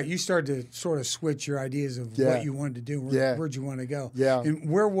 Right. You started to sort of switch your ideas of what you wanted to do. Where'd you want to go? Yeah. And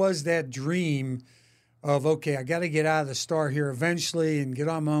where was that dream of, okay, I got to get out of the Star here eventually and get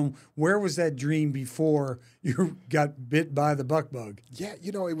on my own? Where was that dream before you got bit by the buck bug? Yeah,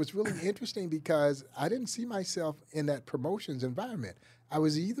 it was really interesting because I didn't see myself in that promotions environment. I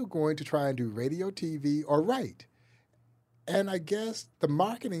was either going to try and do radio, TV, or write. And I guess the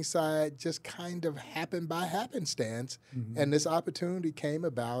marketing side just kind of happened by happenstance. Mm-hmm. And this opportunity came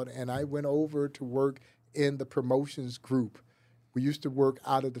about, and I went over to work in the promotions group. We used to work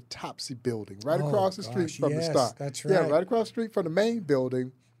out of the Topsy building, right across the street from the Star. That's right. Yeah, right across the street from the main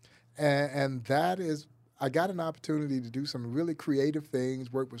building. And that is, I got an opportunity to do some really creative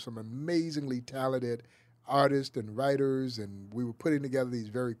things, work with some amazingly talented artists and writers, and we were putting together these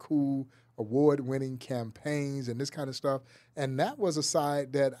very cool award-winning campaigns and this kind of stuff. And that was a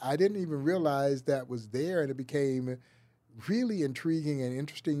side that I didn't even realize that was there, and it became really intriguing and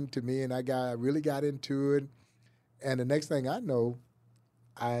interesting to me, and I really got into it. And the next thing I know,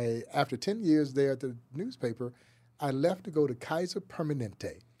 after 10 years there at the newspaper, I left to go to Kaiser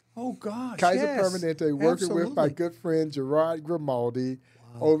Permanente. Oh, gosh, Kaiser Permanente, working with my good friend Gerard Grimaldi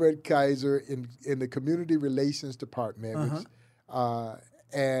over at Kaiser in the community relations department. Which,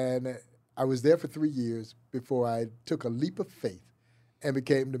 and I was there for 3 years before I took a leap of faith and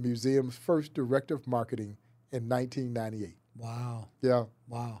became the museum's first director of marketing in 1998. Wow. Yeah.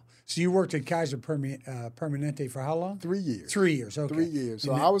 Wow. So you worked at Kaiser Permanente for how long? 3 years. 3 years, okay. 3 years.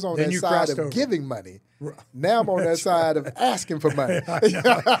 So I was on that side of giving money. Now I'm on that side of asking for money.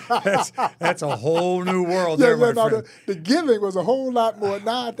 That's a whole new world there, my friend. The giving was a whole lot more.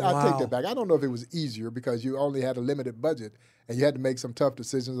 Now I take that back. I don't know if it was easier because you only had a limited budget and you had to make some tough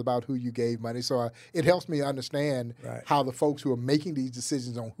decisions about who you gave money. So it helps me understand how the folks who are making these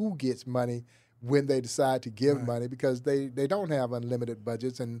decisions on who gets money when they decide to give money, because they don't have unlimited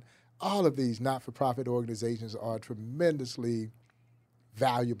budgets, and all of these not-for-profit organizations are tremendously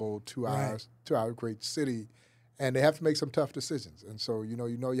valuable to our great city, and they have to make some tough decisions. And so you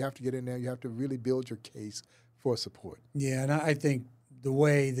have to get in there. You have to really build your case for support. Yeah, and I think the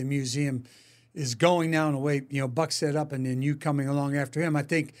way the museum is going now, and the way Buck set up, and then you coming along after him, I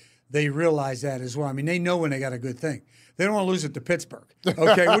think they realize that as well. I mean, they know when they got a good thing. They don't want to lose it to Pittsburgh.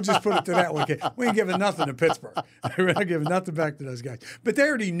 Okay, we'll just put it to that one. Okay, we ain't giving nothing to Pittsburgh. We're not giving nothing back to those guys. But they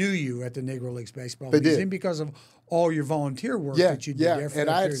already knew you at the Negro Leagues Baseball Museum because of all your volunteer work that you did there for that period of time. And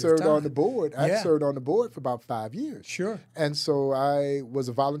I had served on the board. I had served on the board for about 5 years. Sure. And so I was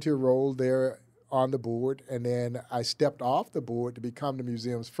a volunteer role there on the board, and then I stepped off the board to become the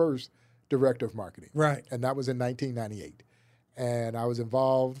museum's first director of marketing. Right. And that was in 1998. And I was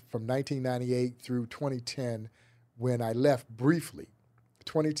involved from 1998 through 2010 when I left briefly.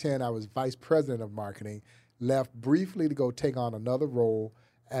 2010, I was vice president of marketing, left briefly to go take on another role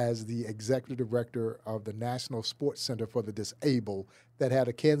as the executive director of the National Sports Center for the Disabled that had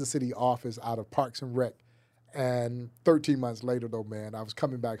a Kansas City office out of Parks and Rec. And 13 months later, though, man, I was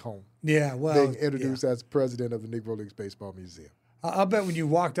coming back home. Yeah, well, being introduced as president of the Negro Leagues Baseball Museum. I'll bet when you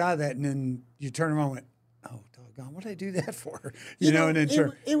walked out of that and then you turned around and went, oh, doggone, what did I do that for? And then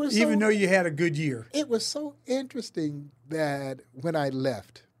it was even though you had a good year. It was so interesting that when I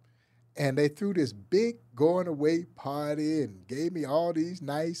left and they threw this big going away party and gave me all these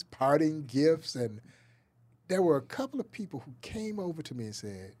nice parting gifts, and there were a couple of people who came over to me and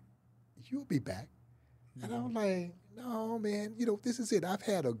said, you'll be back. And I was like, no, man, this is it. I've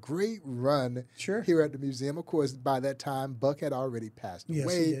had a great run here at the museum. Of course, by that time, Buck had already passed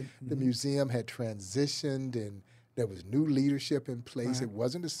away. He did. The museum had transitioned, and there was new leadership in place. Right. It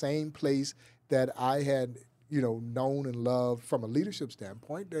wasn't the same place that I had, known and loved from a leadership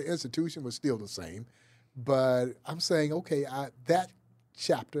standpoint. The institution was still the same. But I'm saying, okay, that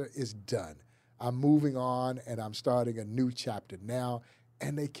chapter is done. I'm moving on, and I'm starting a new chapter now.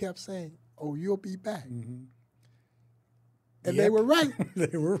 And they kept saying, oh, you'll be back. Mm-hmm. And they were right.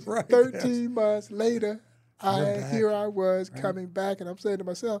 They were right. 13 months later, here I was coming back, and I'm saying to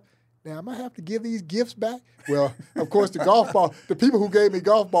myself, now, am I have to give these gifts back? Well, of course, the people who gave me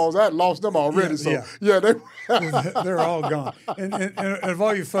golf balls, I had lost them already. They're all gone. And of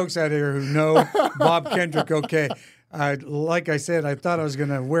all you folks out here who know Bob Kendrick, okay, like I said, I thought I was going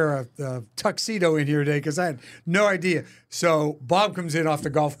to wear a tuxedo in here today because I had no idea. So Bob comes in off the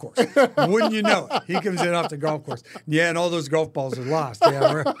golf course. Wouldn't you know it? He comes in off the golf course. Yeah, and all those golf balls are lost.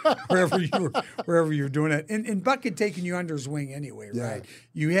 Yeah, wherever you were doing it. And Buck had taken you under his wing anyway, right?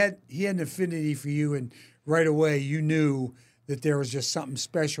 He had an affinity for you, and right away you knew that there was just something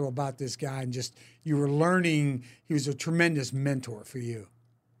special about this guy, and just you were learning. He was a tremendous mentor for you.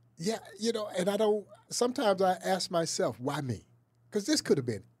 Yeah, and sometimes I ask myself, why me? Because this could have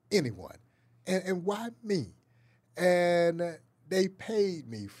been anyone. And why me? And they paid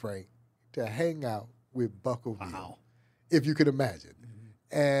me, Frank, to hang out with Buck O'Neil, Wow. if you could imagine.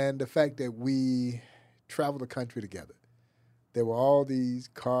 And the fact that we traveled the country together. There were all these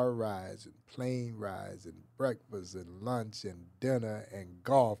car rides and plane rides and breakfast and lunch and dinner and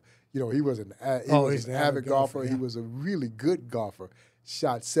golf. He was an avid golfer. Yeah. He was a really good golfer.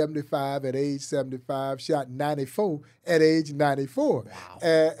 Shot 75 at age 75, shot 94 at age 94. Wow.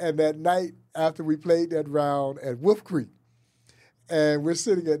 And that night after we played that round at Wolf Creek, and we're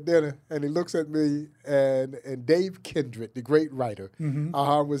sitting at dinner, and he looks at me, and Dave Kendrick, the great writer,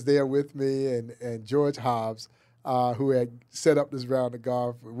 was there with me, and George Hobbs, who had set up this round of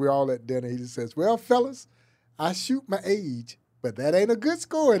golf. We're all at dinner. He just says, well, fellas, I shoot my age, but that ain't a good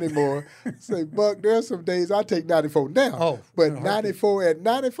score anymore. Say, Buck, there's some days I take 94 now. But 94 at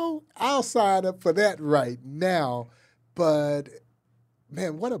 94, I'll sign up for that right now. But,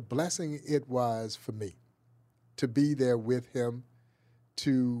 man, what a blessing it was for me to be there with him,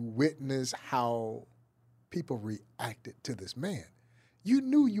 to witness how people reacted to this man. You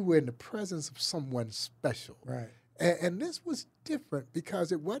knew you were in the presence of someone special. Right. And this was different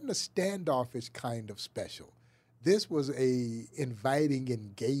because it wasn't a standoffish kind of special. This was a inviting,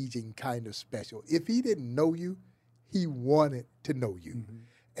 engaging kind of special. If he didn't know you, he wanted to know you.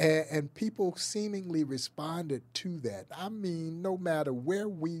 And people seemingly responded to that. I mean, no matter where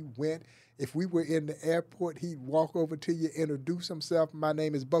we went, if we were in the airport, he'd walk over to you, introduce himself. My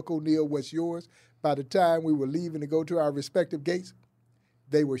name is Buck O'Neil. What's yours? By the time we were leaving to go to our respective gates,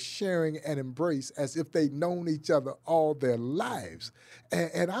 they were sharing an embrace as if they'd known each other all their lives.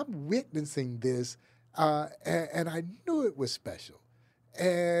 And I'm witnessing this, and I knew it was special.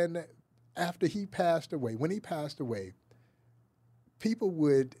 And after he passed away, when he passed away, people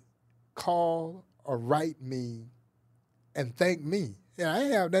would call or write me and thank me. And I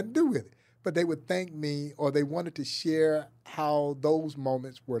didn't have nothing to do with it. But they would thank me, or they wanted to share how those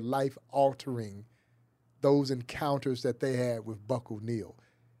moments were life-altering, those encounters that they had with Buck O'Neil.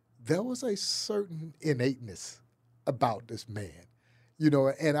 There was a certain innateness about this man,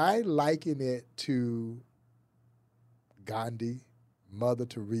 and I liken it to Gandhi, Mother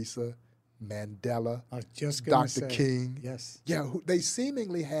Teresa, Mandela, I was just Dr. King. Yes. Yeah, they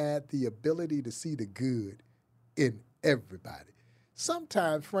seemingly had the ability to see the good in everybody.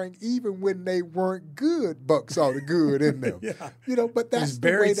 Sometimes, Frank, even when they weren't good, Buck saw the good in them. Yeah. But that's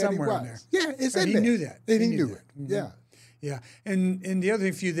the way that he was. Yeah, it's in there. He knew that. And he knew it. Mm-hmm. Yeah. Yeah. And the other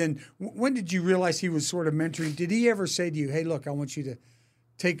thing for you then, when did you realize he was sort of mentoring? Did he ever say to you, hey, look, I want you to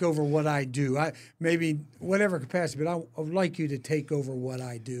take over what I do? Maybe whatever capacity, but I would like you to take over what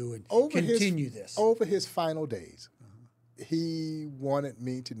I do and continue this. Over his final days, he wanted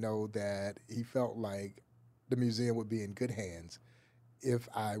me to know that he felt like the museum would be in good hands if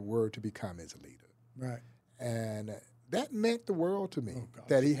I were to become his leader. Right. And that meant the world to me,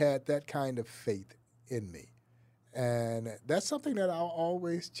 that he had that kind of faith in me. And that's something that I'll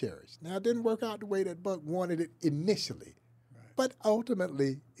always cherish. Now, it didn't work out the way that Buck wanted it initially, but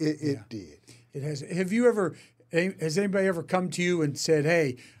ultimately it did. It has. Has anybody ever come to you and said,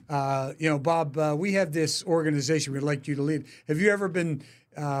 hey, Bob, we have this organization we'd like you to lead. Have you ever been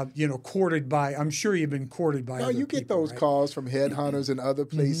courted by, I'm sure you've been courted by other you get people, those right? calls from headhunters and other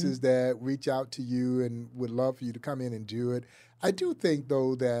places that reach out to you and would love for you to come in and do it. I do think,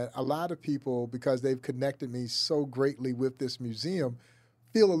 though, that a lot of people, because they've connected me so greatly with this museum,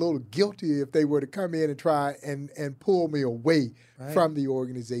 feel a little guilty if they were to come in and try and pull me away from the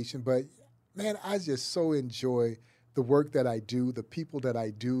organization. But, man, I just so enjoy the work that I do, the people that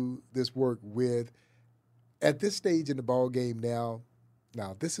I do this work with. At this stage in the ball game now,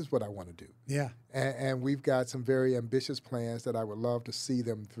 this is what I want to do. Yeah. And we've got some very ambitious plans that I would love to see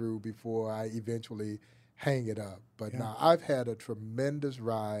them through before I eventually hang it up. But now I've had a tremendous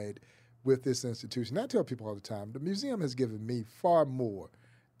ride with this institution. I tell people all the time, the museum has given me far more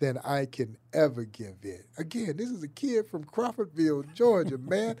than I can ever give it. Again, this is a kid from Crawfordville, Georgia,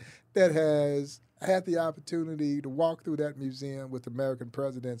 man, that has had the opportunity to walk through that museum with American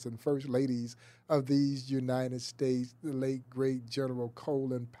presidents and first ladies of these United States, the late, great General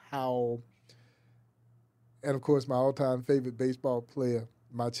Colin Powell, and, of course, my all-time favorite baseball player,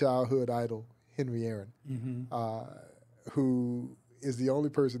 my childhood idol, Henry Aaron, who is the only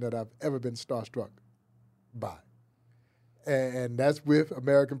person that I've ever been starstruck by. And that's with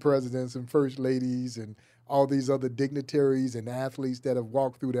American presidents and first ladies and all these other dignitaries and athletes that have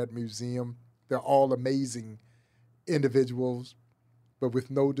walked through that museum. They're all amazing individuals, but with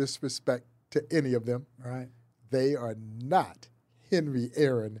no disrespect to any of them. Right. They are not Henry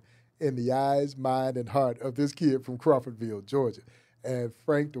Aaron in the eyes, mind, and heart of this kid from Crawfordville, Georgia. And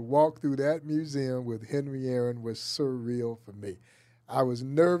Frank, to walk through that museum with Henry Aaron was surreal for me. I was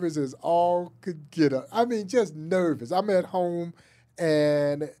nervous as all could get up. I mean, just nervous. I'm at home,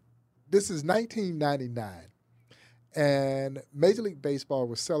 and this is 1999. And Major League Baseball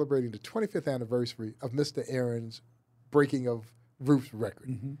was celebrating the 25th anniversary of Mr. Aaron's breaking of Ruth's record.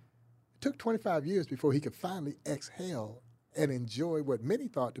 Mm-hmm. It took 25 years before he could finally exhale and enjoy what many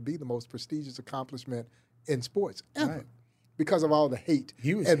thought to be the most prestigious accomplishment in sports ever. Right. Because of all the hate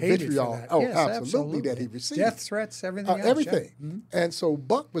and vitriol. Oh, yes, absolutely, that he received. Death threats, everything else. Everything. Yeah. Mm-hmm. And so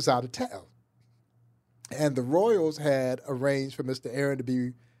Buck was out of town. And the Royals had arranged for Mr. Aaron to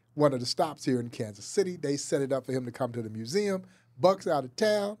be one of the stops here in Kansas City. They set it up for him to come to the museum. Buck's out of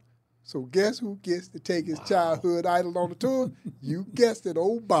town. So guess who gets to take his childhood idol on the tour? You guessed it,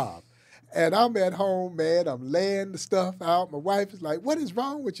 old Bob. And I'm at home, man. I'm laying the stuff out. My wife is like, what is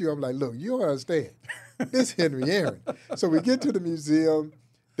wrong with you? I'm like, look, you don't understand. This Henry Aaron. So we get to the museum.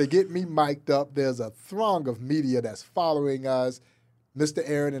 They get me mic'd up. There's a throng of media that's following us. Mr.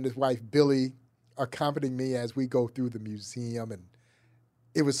 Aaron and his wife, Billy, accompanying me as we go through the museum. And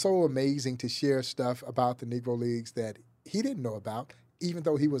it was so amazing to share stuff about the Negro Leagues that he didn't know about, even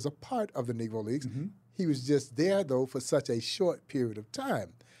though he was a part of the Negro Leagues. Mm-hmm. He was just there, though, for such a short period of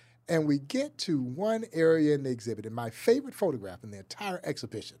time. And we get to one area in the exhibit, and my favorite photograph in the entire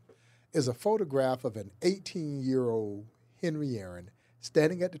exhibition is a photograph of an 18-year-old Henry Aaron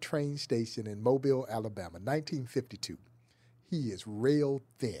standing at the train station in Mobile, Alabama, 1952. He is rail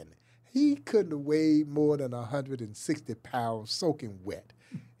thin. He couldn't have weighed more than 160 pounds soaking wet.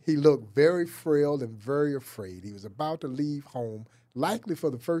 He looked very frail and very afraid. He was about to leave home, likely for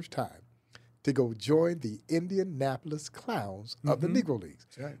the first time, to go join the Indianapolis Clowns of the Negro Leagues.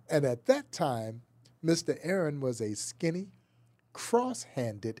 Right. And at that time, Mr. Aaron was a skinny,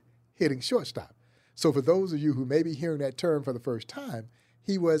 cross-handed hitting shortstop. So for those of you who may be hearing that term for the first time,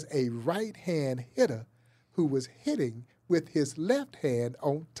 he was a right-hand hitter who was hitting with his left hand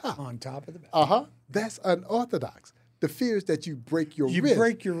on top. On top of the bat. Uh-huh. That's unorthodox. The fear is that you break your wrist. You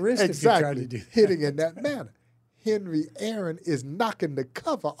break your wrist exactly, if you try to do that. Hitting in that manner. Henry Aaron is knocking the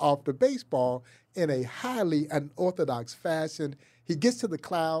cover off the baseball in a highly unorthodox fashion. He gets to the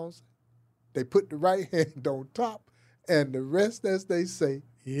Clowns. They put the right hand on top, and the rest, as they say,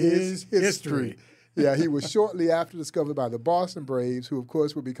 is history. Yeah, he was shortly after discovered by the Boston Braves, who, of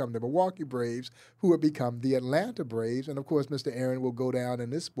course, would become the Milwaukee Braves, who would become the Atlanta Braves. And, of course, Mr. Aaron will go down in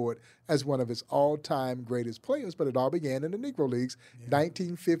this sport as one of his all-time greatest players. But it all began in the Negro Leagues,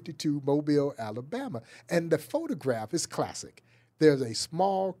 1952, Mobile, Alabama. And the photograph is classic. There's a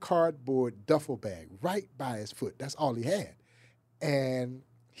small cardboard duffel bag right by his foot. That's all he had. And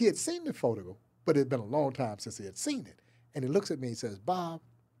he had seen the photo, but it had been a long time since he had seen it. And he looks at me and says, Bob,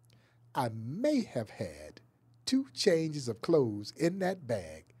 I may have had 2 changes of clothes in that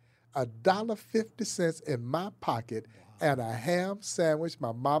bag, $1.50 in my pocket, and a ham sandwich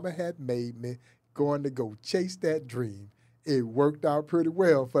my mama had made me going to go chase that dream. It worked out pretty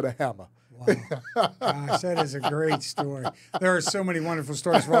well for the hammer. Wow. Gosh, that is a great story. There are so many wonderful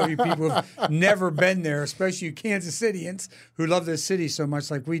stories for all you people who've never been there, especially you Kansas Cityans who love this city so much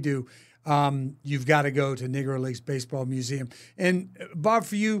like we do. You've got to go to Negro Leagues Baseball Museum. And, Bob,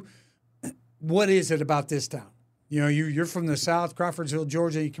 for you, what is it about this town? You know, you're from the South, Crawfordsville,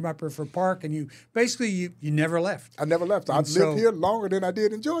 Georgia. You came up here for a park, and you never left. I never left. I've lived here longer than I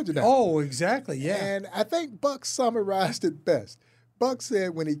did in Georgia now. Oh, exactly, yeah. And I think Buck summarized it best. Buck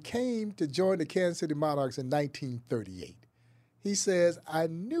said when he came to join the Kansas City Monarchs in 1938, he says, I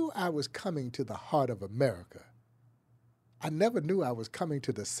knew I was coming to the heart of America. I never knew I was coming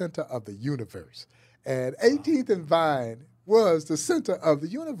to the center of the universe. And 18th and Vine was the center of the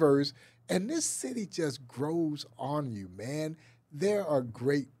universe. And this city just grows on you, man. There are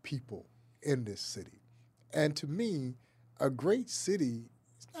great people in this city. And to me, a great city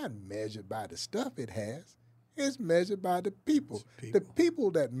is not measured by the stuff it has. It's measured by the people. The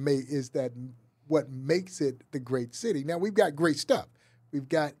people that what makes it the great city. Now, we've got great stuff. We've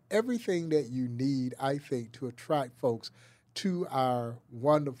got everything that you need, I think, to attract folks to our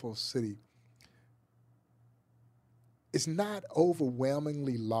wonderful city. It's not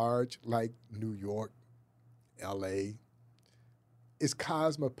overwhelmingly large like New York, L.A. It's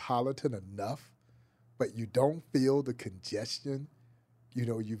cosmopolitan enough, but you don't feel the congestion. You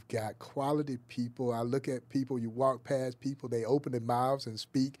know, you've got quality people. I look at people, you walk past people, they open their mouths and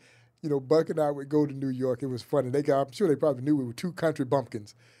speak. You know, Buck and I would go to New York. It was funny. I'm sure they probably knew we were 2 country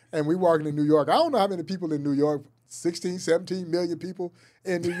bumpkins. And we walking in New York. I don't know how many people in New York, 16, 17 million people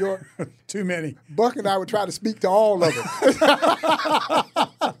in New York. Too many. Buck and I would try to speak to all of them.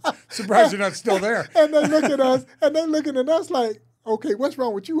 Surprised you're not still there. And they look at us, and they're looking at us like, okay, what's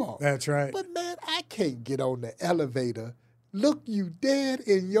wrong with you all? That's right. But, man, I can't get on the elevator, look you dead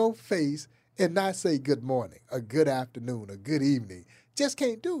in your face, and not say good morning, a good afternoon, a good evening. Just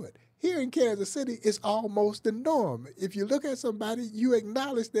can't do it. Here in Kansas City, it's almost the norm. If you look at somebody, you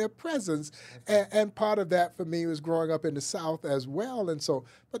acknowledge their presence. And part of that for me was growing up in the South as well. And so,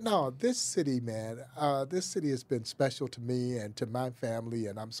 but no, this city, man, this city has been special to me and to my family.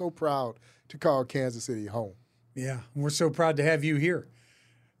 And I'm so proud to call Kansas City home. Yeah, we're so proud to have you here.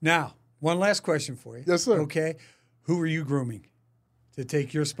 Now, one last question for you. Yes, sir. Okay. Who are you grooming to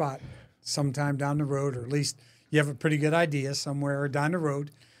take your spot sometime down the road, or at least you have a pretty good idea somewhere down the road?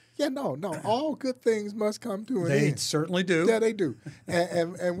 Yeah, no. All good things must come to an end. They certainly do. Yeah, they do.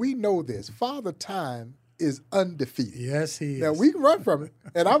 And we know this. Father Time is undefeated. Yes, he is. Now, we can run from it,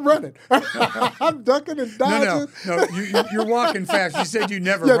 and I'm running. I'm ducking and dodging. No, you're walking fast. You said you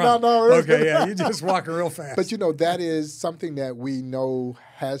never run. No. Okay, yeah, you're just walking real fast. But, that is something that we know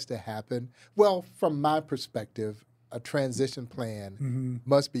has to happen. Well, from my perspective, a transition plan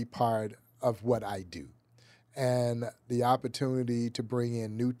must be part of what I do. And the opportunity to bring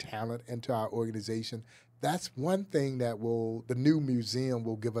in new talent into our organization, that's one thing that the new museum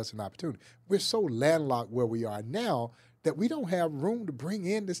will give us an opportunity. We're so landlocked where we are now that we don't have room to bring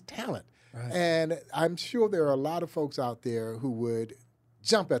in this talent. Right. And I'm sure there are a lot of folks out there who would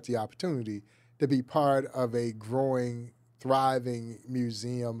jump at the opportunity to be part of a growing, thriving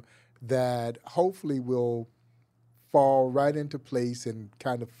museum that hopefully will fall right into place and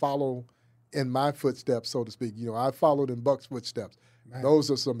kind of follow in my footsteps, so to speak. I followed in Buck's footsteps. Right. Those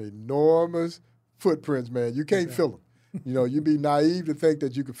are some enormous footprints, man. You can't fill them. You'd be naive to think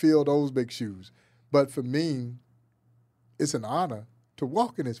that you could fill those big shoes. But for me, it's an honor to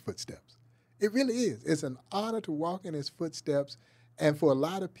walk in his footsteps. It really is. It's an honor to walk in his footsteps. And for a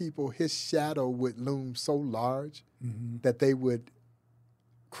lot of people, his shadow would loom so large that they would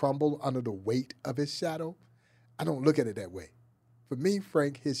crumble under the weight of his shadow. I don't look at it that way. For me,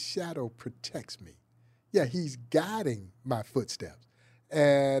 Frank, his shadow protects me. Yeah, he's guiding my footsteps.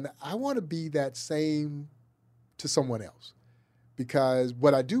 And I want to be that same to someone else. Because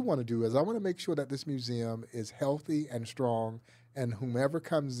what I do want to do is I want to make sure that this museum is healthy and strong, and whomever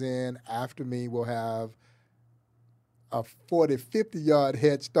comes in after me will have a 40, 50-yard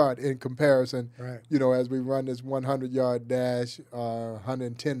head start in comparison, right. As we run this 100-yard dash,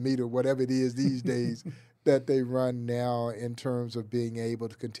 110-meter, whatever it is these days, that they run now in terms of being able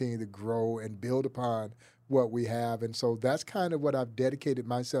to continue to grow and build upon what we have. And so that's kind of what I've dedicated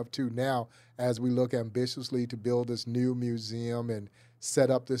myself to now as we look ambitiously to build this new museum and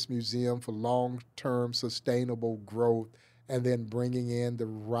set up this museum for long-term sustainable growth, and then bringing in the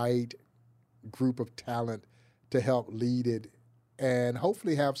right group of talent to help lead it and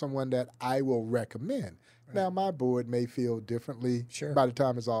hopefully have someone that I will recommend. Right. Now, my board may feel differently by the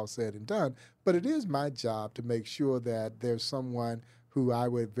time it's all said and done, but it is my job to make sure that there's someone who I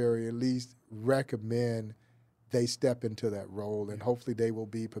would very at least recommend they step into that role, and hopefully they will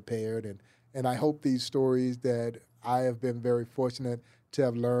be prepared. And I hope these stories that I have been very fortunate to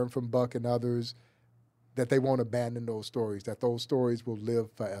have learned from Buck and others, that they won't abandon those stories, that those stories will live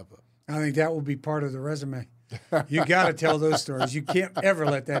forever. I think that will be part of the resume. You got to tell those stories. You can't ever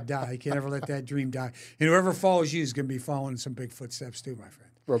let that die. You can't ever let that dream die. And whoever follows you is going to be following some big footsteps too, my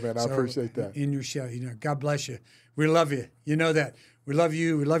friend. Well, man, I appreciate that. In your show, God bless you. We love you. You know that. We love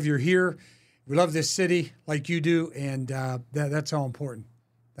you. We love you're here. We love this city like you do, and that's all important.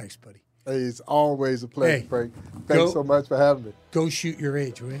 Thanks, buddy. Hey, it's always a pleasure, Frank. Thanks so much for having me. Go shoot your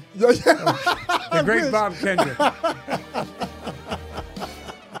age, will you? Yeah. The great Bob Kendrick.